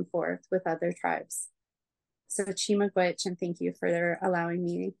back and forth with other tribes. So Chimagwich, and thank you for allowing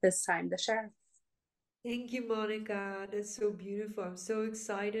me this time to share. Thank you, Monica. That's so beautiful. I'm so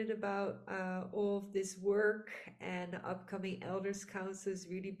excited about all of this work, and upcoming Elders Council is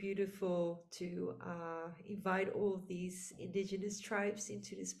really beautiful to invite all of these Indigenous tribes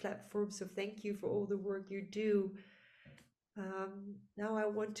into this platform. So thank you for all the work you do. Now I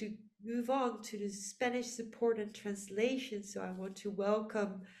want to move on to the Spanish support and translation. So I want to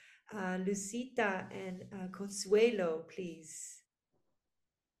welcome Lucita and Consuelo, please.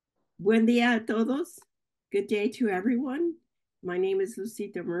 Buen día a todos. Good day to everyone. My name is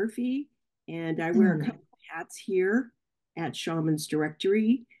Lucita Murphy, and I wear a couple of hats here at Shamans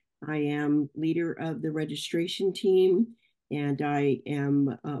Directory. I am leader of the registration team, and I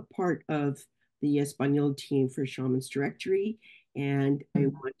am part of the Espanol team for Shamans Directory. And I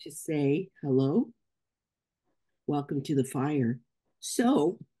want to say hello. Welcome to the fire.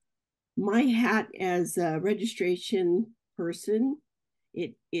 So my hat as a registration person,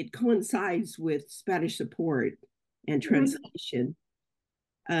 it coincides with Spanish support and translation.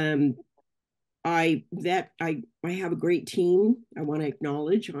 I have a great team I want to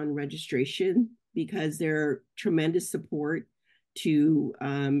acknowledge on registration, because they're tremendous support to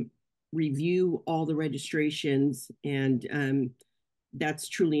review all the registrations, and that's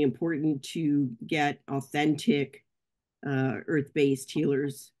truly important to get authentic earth-based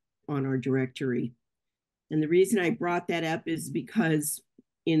healers on our directory. And the reason I brought that up is because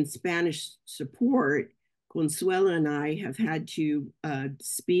in Spanish support, Consuelo and I have had to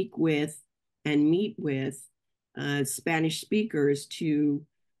speak with and meet with Spanish speakers to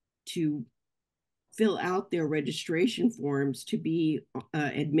fill out their registration forms to be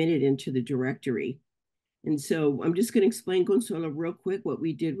admitted into the directory. And so I'm just going to explain, Consuelo, real quick what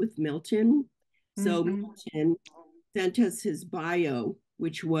we did with Milton. So Milton sent us his bio,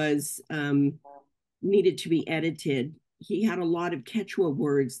 which was needed to be edited. He had a lot of Quechua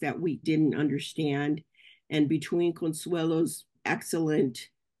words that we didn't understand. And between Consuelo's excellent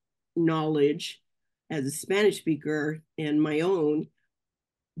knowledge as a Spanish speaker and my own,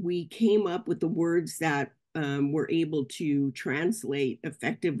 we came up with the words that were able to translate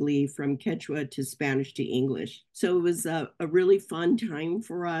effectively from Quechua to Spanish to English. So it was a really fun time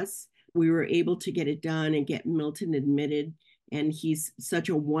for us. We were able to get it done and get Milton admitted, and he's such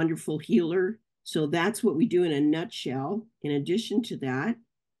a wonderful healer. So that's what we do in a nutshell. In addition to that,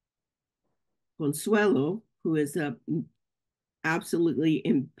 Consuelo, who is a absolutely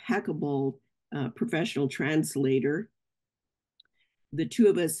impeccable professional translator, the two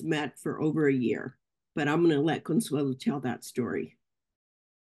of us met for over a year, but I'm going to let Consuelo tell that story.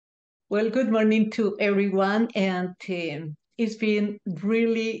 Well, good morning to everyone, and it's been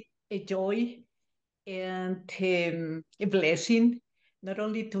really a joy and a blessing, not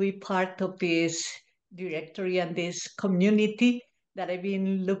only to be part of this directory and this community that I've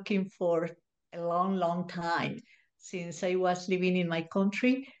been looking for a long, long time. Since I was living in my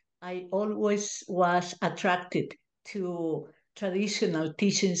country, I always was attracted to traditional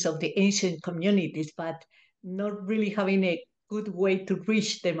teachings of the ancient communities, but not really having a good way to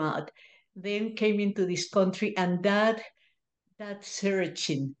reach them out. Then came into this country, and that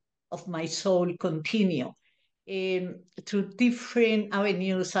searching of my soul continue. Through different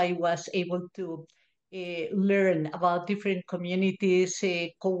avenues, I was able to learn about different communities,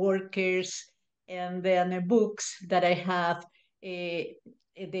 co-workers, and then books that I have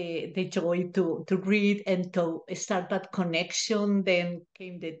the joy to read and to start that connection. Then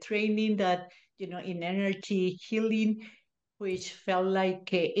came the training that, in energy healing, which felt like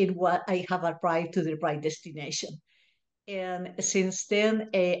I have arrived to the right destination. And since then,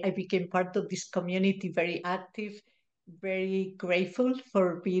 I became part of this community, very active, very grateful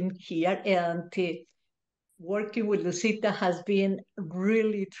for being here. And working with Lucita has been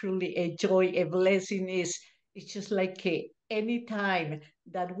really, truly a joy, a blessing. It's just like any time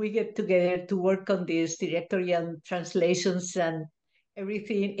that we get together to work on this directory and translations and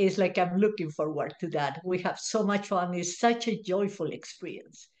everything is like I'm looking forward to that. We have so much fun. It's such a joyful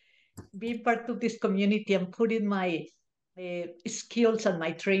experience. Being part of this community and putting my skills and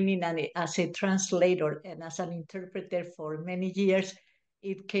my training and as a translator and as an interpreter for many years,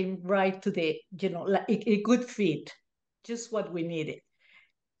 it came right to the, like a good fit, just what we needed.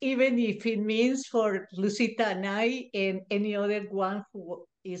 Even if it means for Lucita and I and any other one who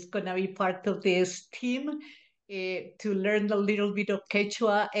is going to be part of this team to learn a little bit of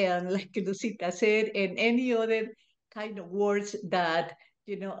Quechua and, like Lucita said, and any other kind of words that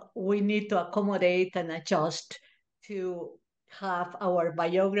we need to accommodate and adjust to have our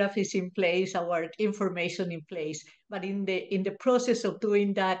biographies in place, our information in place. But in the process of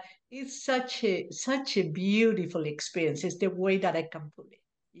doing that, it's such a beautiful experience. It's the way that I can put it.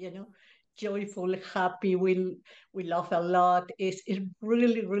 Joyful, happy. We laugh a lot. It's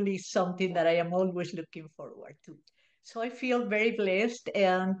really, really something that I am always looking forward to. So I feel very blessed,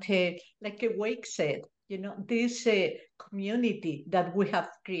 and like Wake said, this community that we have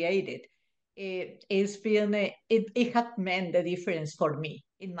created, it's been it has meant the difference for me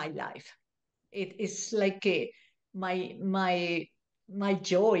in my life. It is like my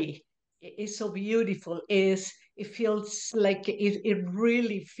joy is so beautiful. It feels like it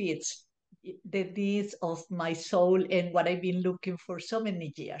really fits the needs of my soul and what I've been looking for so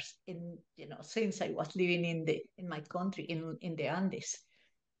many years in since I was living in my country in the Andes.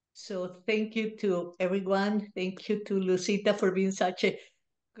 So thank you to everyone. Thank you to Lucita for being such a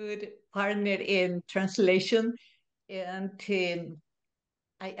good partner in translation. And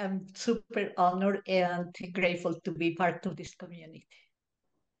I am super honored and grateful to be part of this community.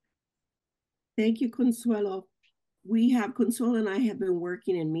 Thank you, Consuelo. Consuelo and I have been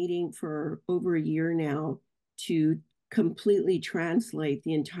working and meeting for over a year now to completely translate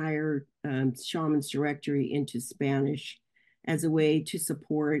the entire Shamans Directory into Spanish as a way to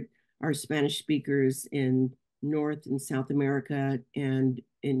support our Spanish speakers in North and South America and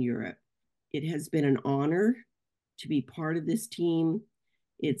in Europe. It has been an honor to be part of this team.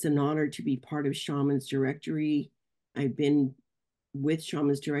 It's an honor to be part of Shamans Directory. I've been with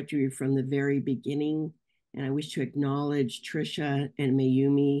Shamans Directory from the very beginning, and I wish to acknowledge Trisha and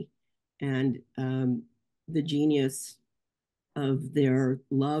Mayumi and the genius of their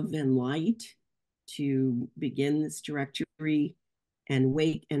love and light to begin this directory. And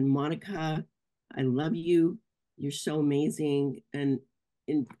Wake and Monica, I love you. You're so amazing. And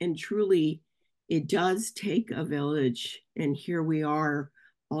truly, it does take a village. And here we are,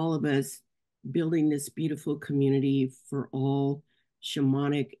 all of us, building this beautiful community for all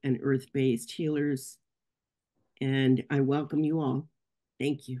shamanic and earth-based healers. And I welcome you all.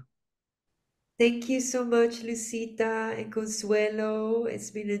 Thank you. Thank you so much, Lucita and Consuelo.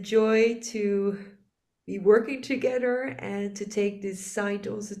 It's been a joy to be working together and to take this site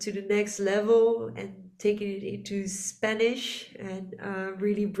also to the next level and taking it into Spanish and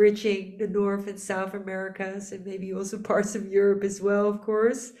really bridging the North and South Americas and maybe also parts of Europe as well, of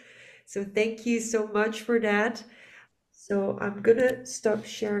course. So thank you so much for that. So I'm gonna stop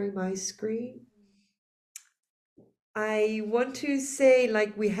sharing my screen. I want to say,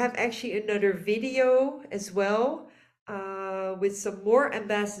 like, we have actually another video as well with some more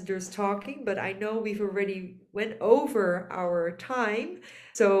ambassadors talking, but I know we've already went over our time.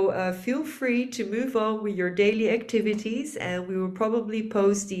 So feel free to move on with your daily activities, and we will probably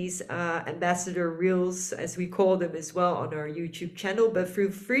post these ambassador reels, as we call them, as well on our YouTube channel, but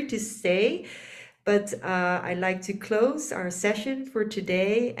feel free to stay. But I'd like to close our session for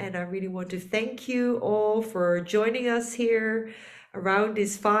today, and I really want to thank you all for joining us here around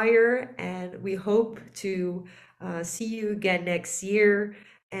this fire, and we hope to see you again next year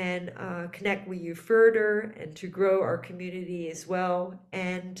and connect with you further and to grow our community as well.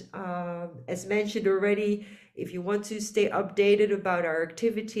 And as mentioned already, if you want to stay updated about our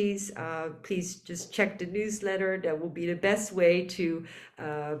activities, please just check the newsletter. That will be the best way to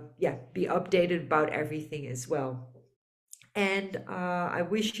be updated about everything as well. And I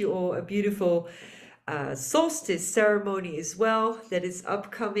wish you all a beautiful solstice ceremony as well that is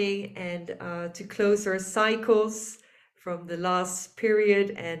upcoming, and to close our cycles from the last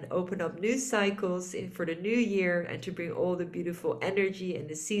period and open up new cycles for the new year, and to bring all the beautiful energy and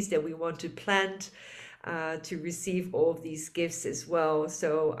the seeds that we want to plant to receive all of these gifts as well.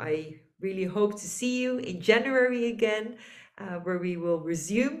 So I really hope to see you in January again, where we will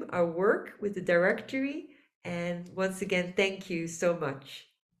resume our work with the directory. And once again, thank you so much.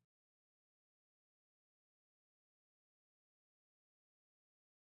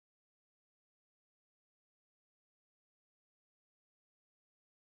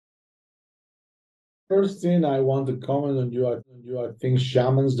 First thing I want to comment on I think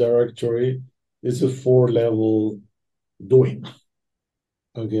Shamans Directory is a 4-level doing.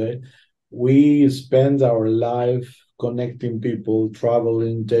 Okay. We spend our life connecting people,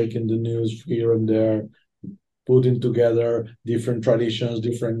 traveling, taking the news here and there, putting together different traditions,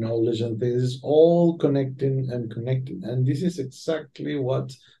 different knowledge and things, all connecting and connecting. And this is exactly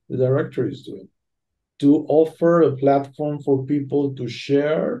what the directory is doing. To offer a platform for people to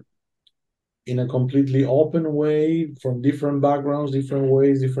share in a completely open way from different backgrounds, different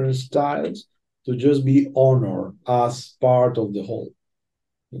ways, different styles, to just be honored as part of the whole.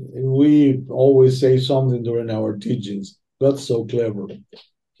 We always say something during our teachings. God's so clever.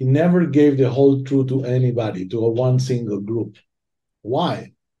 He never gave the whole truth to anybody, to a one single group.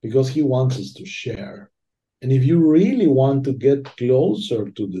 Why? Because he wants us to share. And if you really want to get closer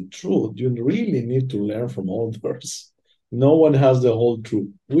to the truth, you really need to learn from others. No one has the whole truth.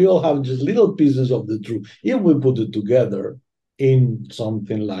 We all have just little pieces of the truth. If we put it together in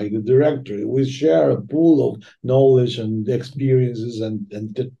something like the directory, we share a pool of knowledge and experiences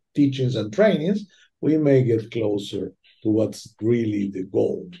and teachings and trainings, we may get closer to what's really the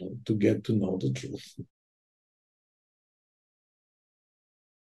goal, to get to know the truth.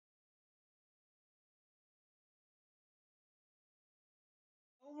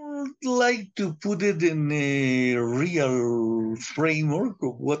 I would like to put it in a real framework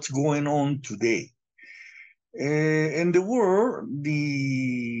of what's going on today. In the world,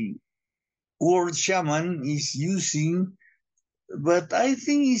 the word shaman is using, but I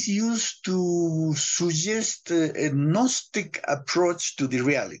think it's used to suggest a Gnostic approach to the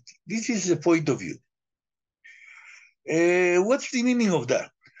reality. This is a point of view. What's the meaning of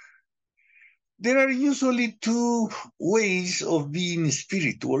that? There are usually two ways of being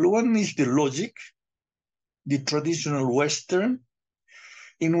spiritual. One is the logic, the traditional Western,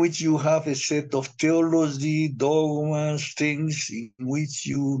 in which you have a set of theology, dogmas, things in which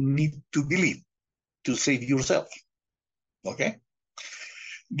you need to believe to save yourself. Okay?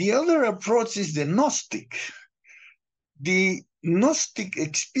 The other approach is the Gnostic. The Gnostic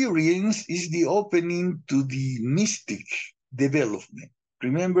experience is the opening to the mystic development.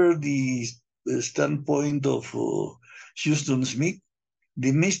 Remember the standpoint of Houston Smith?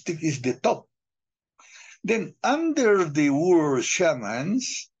 The mystic is the top. Then under the word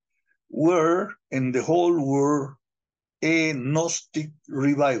shamans were, in the whole world, a Gnostic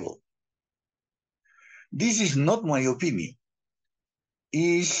revival. This is not my opinion.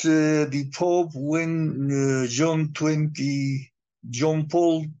 Is the Pope when John Paul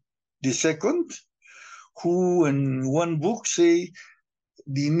II, who in one book say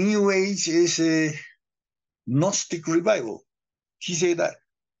the New Age is a Gnostic revival. He said that.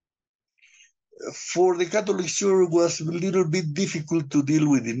 For the Catholic Church, it was a little bit difficult to deal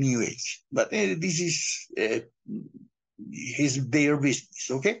with the New Age, but this is their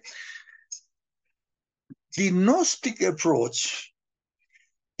business, okay? The Gnostic approach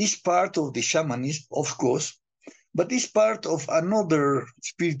is part of the shamanism, of course, but is part of another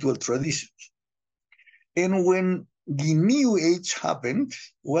spiritual tradition. And when the New Age happened,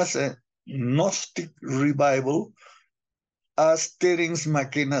 was a Gnostic revival, as Terence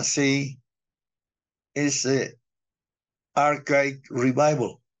McKenna say, is an archaic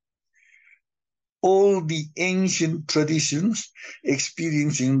revival. All the ancient traditions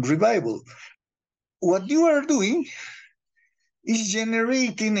experiencing revival. What you are doing is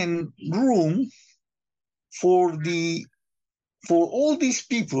generating a room for all these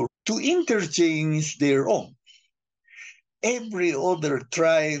people to interchange their own. Every other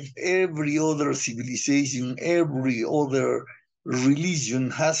tribe, every other civilization, every other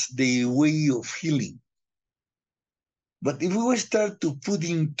religion has their way of healing. But if we start to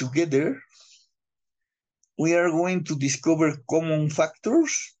putting together, we are going to discover common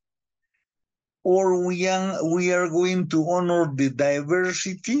factors, or we are going to honor the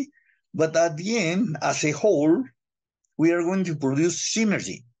diversity, but at the end, as a whole, we are going to produce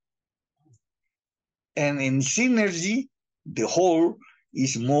synergy. And in synergy, the whole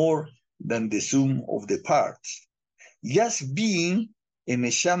is more than the sum of the parts. Just being in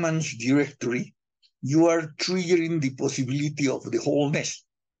a shaman's directory, you are triggering the possibility of the wholeness.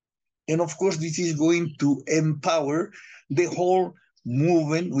 And of course, this is going to empower the whole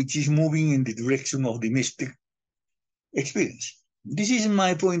movement, which is moving in the direction of the mystic experience. This is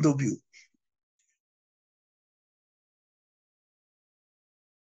my point of view.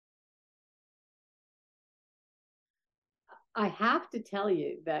 I have to tell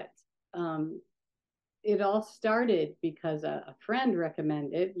you that it all started because a friend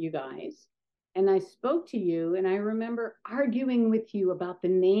recommended you guys, and I spoke to you, and I remember arguing with you about the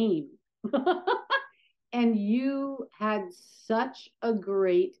name. And you had such a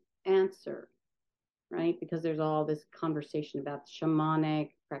great answer, right? Because there's all this conversation about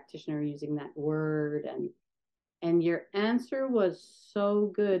shamanic practitioner using that word, and your answer was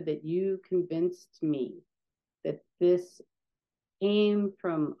so good that you convinced me that this came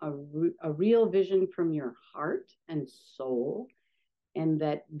from a real vision from your heart and soul, and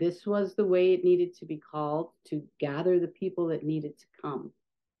that this was the way it needed to be called to gather the people that needed to come.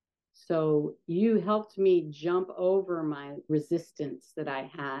 So you helped me jump over my resistance that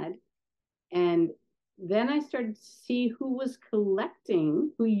I had. And then I started to see who was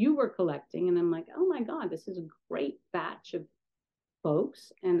collecting, who you were collecting. And I'm like, oh my God, this is a great batch of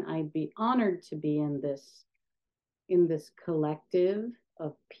folks. And I'd be honored to be in this collective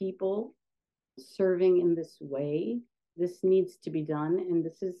of people serving in this way. This needs to be done. And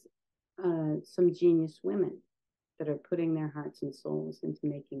this is some genius women that are putting their hearts and souls into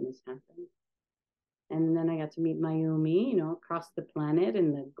making this happen. And then I got to meet Mayumi, you know, across the planet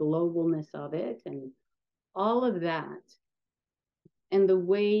and the globalness of it and all of that. And the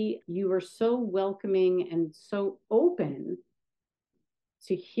way you were so welcoming and so open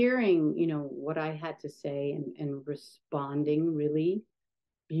to hearing, you know, what I had to say and responding really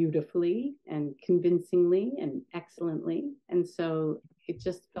beautifully and convincingly and excellently. And so it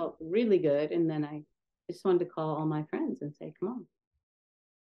just felt really good. And then I just wanted to call all my friends and say, come on.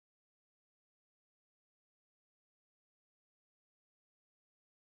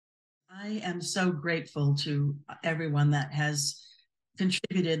 I am so grateful to everyone that has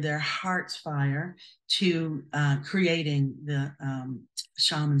contributed their heart's fire to creating the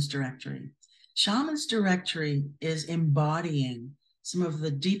Shamans Directory. Shamans Directory is embodying some of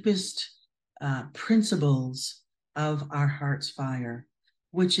the deepest principles of our heart's fire,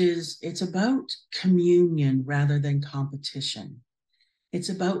 which is it's about communion rather than competition. It's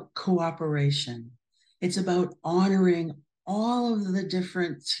about cooperation. It's about honoring all of the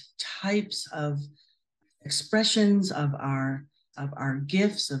different types of expressions of our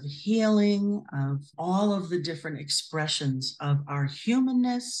gifts of healing, of all of the different expressions of our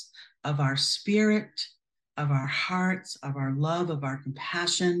humanness, of our spirit, of our hearts, of our love, of our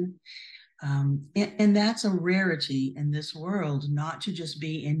compassion. And that's a rarity in this world, not to just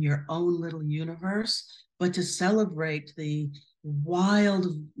be in your own little universe, but to celebrate the wild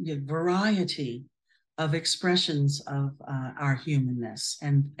variety of expressions of our humanness.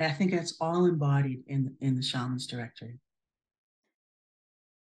 And I think that's all embodied in the Shamans Directory.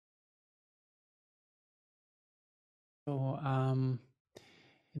 So,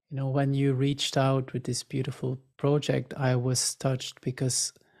 you know, when you reached out with this beautiful project, I was touched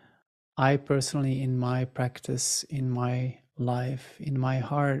because I personally, in my practice, in my life, in my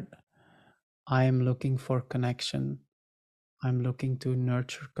heart, I am looking for connection. I'm looking to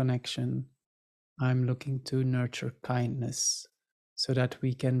nurture connection. I'm looking to nurture kindness so that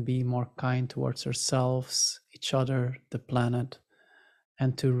we can be more kind towards ourselves, each other, the planet,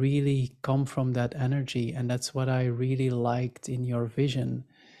 and to really come from that energy. And that's what I really liked in your vision,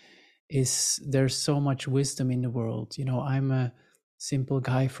 is there's so much wisdom in the world. You know, I'm a simple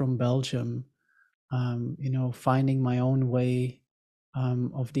guy from Belgium, you know, finding my own way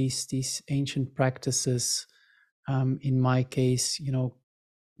of these ancient practices. In my case, you know,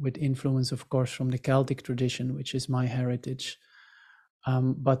 with influence, of course, from the Celtic tradition, which is my heritage.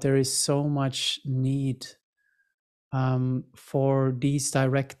 But there is so much need for these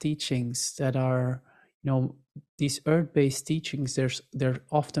direct teachings that are, you know, these earth-based teachings, they're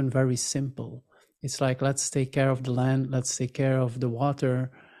often very simple. It's like, let's take care of the land, let's take care of the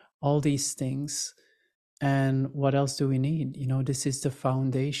water, all these things. And what else do we need? You know, this is the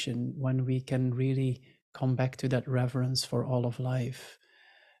foundation when we can really come back to that reverence for all of life.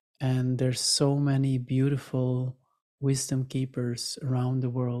 And there's so many beautiful wisdom keepers around the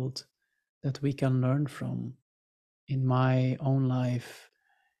world that we can learn from. In my own life,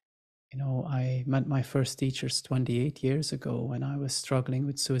 you know, I met my first teachers 28 years ago when I was struggling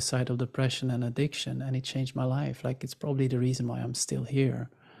with suicidal depression and addiction, and it changed my life. Like, it's probably the reason why I'm still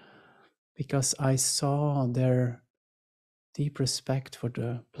here, because I saw their deep respect for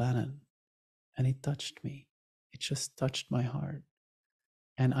the planet, and it touched me. It just touched my heart.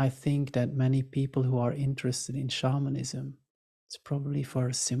 And I think that many people who are interested in shamanism, it's probably for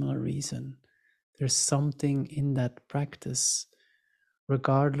a similar reason. There's something in that practice,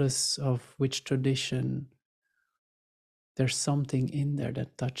 regardless of which tradition, there's something in there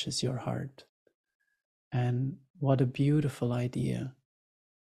that touches your heart. And what a beautiful idea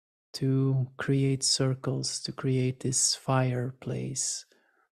to create circles, to create this fireplace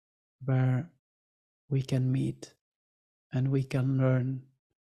where we can meet and we can learn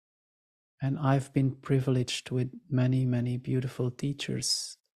And I've been privileged with many, many beautiful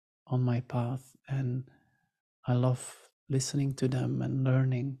teachers on my path. And I love listening to them and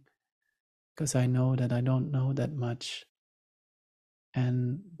learning, because I know that I don't know that much.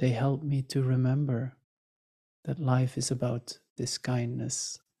 And they help me to remember that life is about this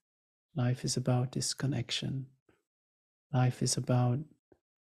kindness. Life is about this connection. Life is about,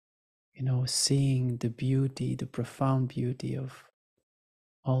 seeing the beauty, the profound beauty of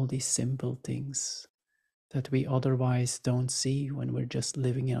all these simple things that we otherwise don't see when we're just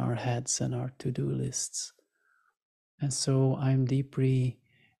living in our heads and our to-do lists. And so I'm deeply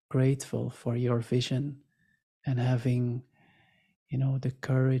grateful for your vision and having, the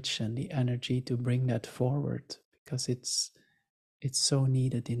courage and the energy to bring that forward, because it's so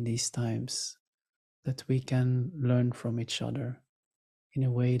needed in these times, that we can learn from each other in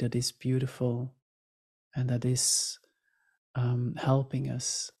a way that is beautiful and that is helping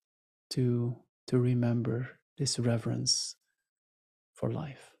us to remember this reverence for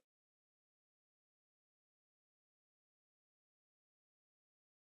life.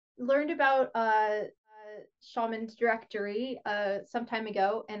 Learned about Shamans Directory some time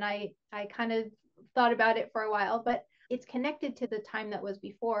ago, and I kind of thought about it for a while, but it's connected to the time that was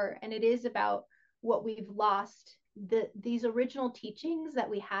before, and it is about what we've lost. These original teachings that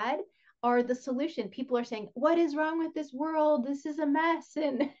we had are the solution. People are saying, what is wrong with this world? This is a mess.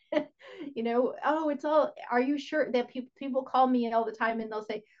 And, oh, it's all, are you sure that people call me all the time and they'll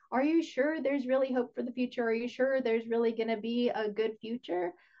say, are you sure there's really hope for the future? Are you sure there's really going to be a good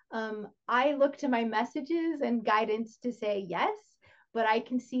future? I look to my messages and guidance to say yes, but I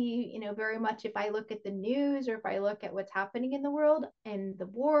can see, very much if I look at the news or if I look at what's happening in the world and the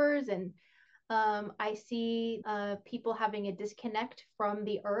wars, and I see people having a disconnect from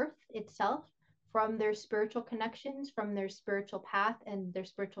the earth itself, from their spiritual connections, from their spiritual path and their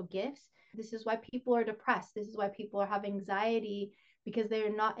spiritual gifts. This is why people are depressed. This is why people are having anxiety, because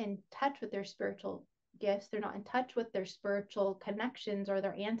they're not in touch with their spiritual gifts. They're not in touch with their spiritual connections or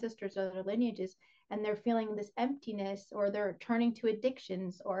their ancestors or their lineages, and they're feeling this emptiness, or they're turning to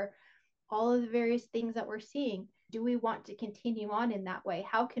addictions, or all of the various things that we're seeing. Do we want to continue on in that way?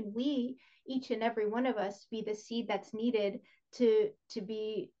 How can we, each and every one of us, be the seed that's needed to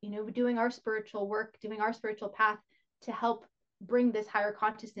be, doing our spiritual work, doing our spiritual path to help bring this higher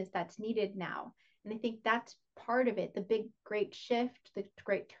consciousness that's needed now? And I think that's part of it, the big, great shift, the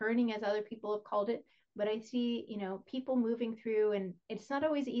great turning, as other people have called it. But I see, people moving through, and it's not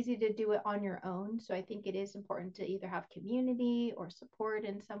always easy to do it on your own. So I think it is important to either have community or support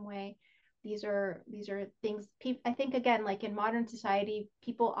in some way. These are things I think, again, like in modern society,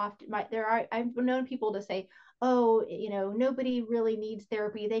 people often I've known people to say, oh, nobody really needs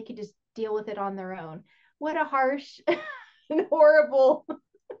therapy. They could just deal with it on their own. What a harsh and horrible.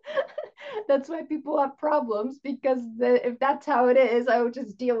 That's why people have problems, because if that's how it is, I would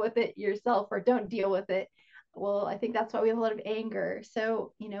just deal with it yourself, or don't deal with it. Well, I think that's why we have a lot of anger.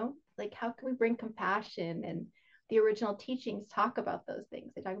 So, like, how can we bring compassion? And the original teachings talk about those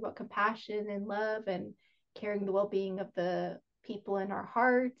things. They talk about compassion and love and caring the well-being of the people in our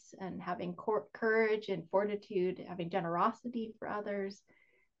hearts, and having courage and fortitude, having generosity for others.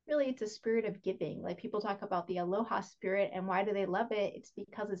 Really, it's a spirit of giving. Like, people talk about the aloha spirit, and why do they love it? It's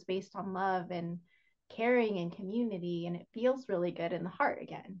because it's based on love and caring and community, and it feels really good in the heart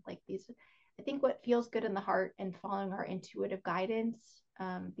again. Like, I think what feels good in the heart and following our intuitive guidance,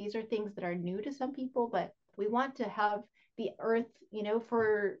 these are things that are new to some people, but we want to have the earth,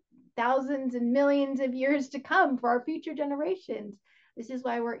 for thousands and millions of years to come, for our future generations. This is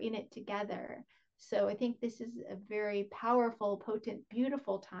why we're in it together. So I think this is a very powerful, potent,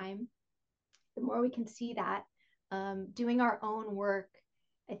 beautiful time. The more we can see that, doing our own work,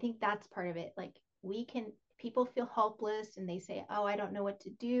 I think that's part of it. Like, people feel helpless and they say, oh, I don't know what to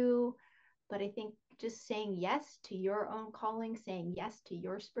do. But I think just saying yes to your own calling, saying yes to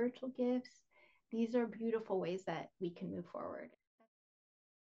your spiritual gifts, these are beautiful ways that we can move forward.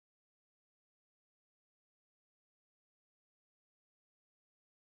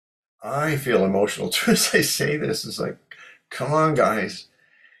 I feel emotional too as I say this. It's like, come on, guys.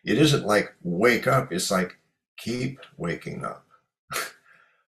 It isn't like wake up. It's like keep waking up.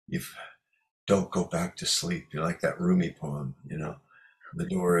 Don't go back to sleep. You like that Rumi poem, the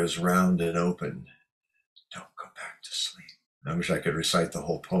door is round and open. Don't go back to sleep. I wish I could recite the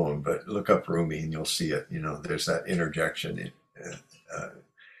whole poem, but look up Rumi and you'll see it. There's that interjection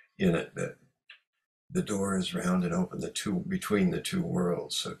in it that the door is round and open, between the two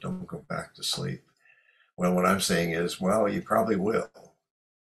worlds. So don't go back to sleep. Well, what I'm saying is, well, you probably will,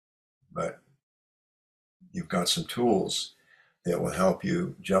 but you've got some tools that will help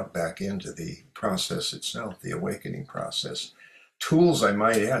you jump back into the process itself, the awakening process. Tools, I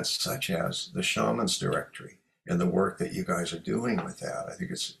might add, such as the Shamans Directory and the work that you guys are doing with that. I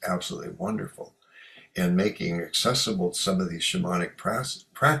think it's absolutely wonderful. And making accessible some of these shamanic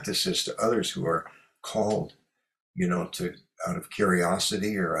practices to others who are called, to out of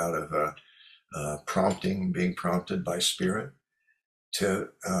curiosity or out of prompting, being prompted by spirit, to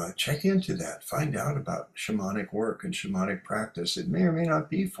check into that, find out about shamanic work and shamanic practice. It may or may not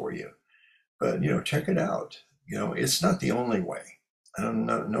be for you, but check it out. It's not the only way. I don't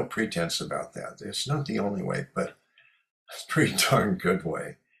know, no pretense about that. It's not the only way, but it's a pretty darn good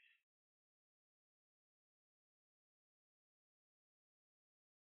way.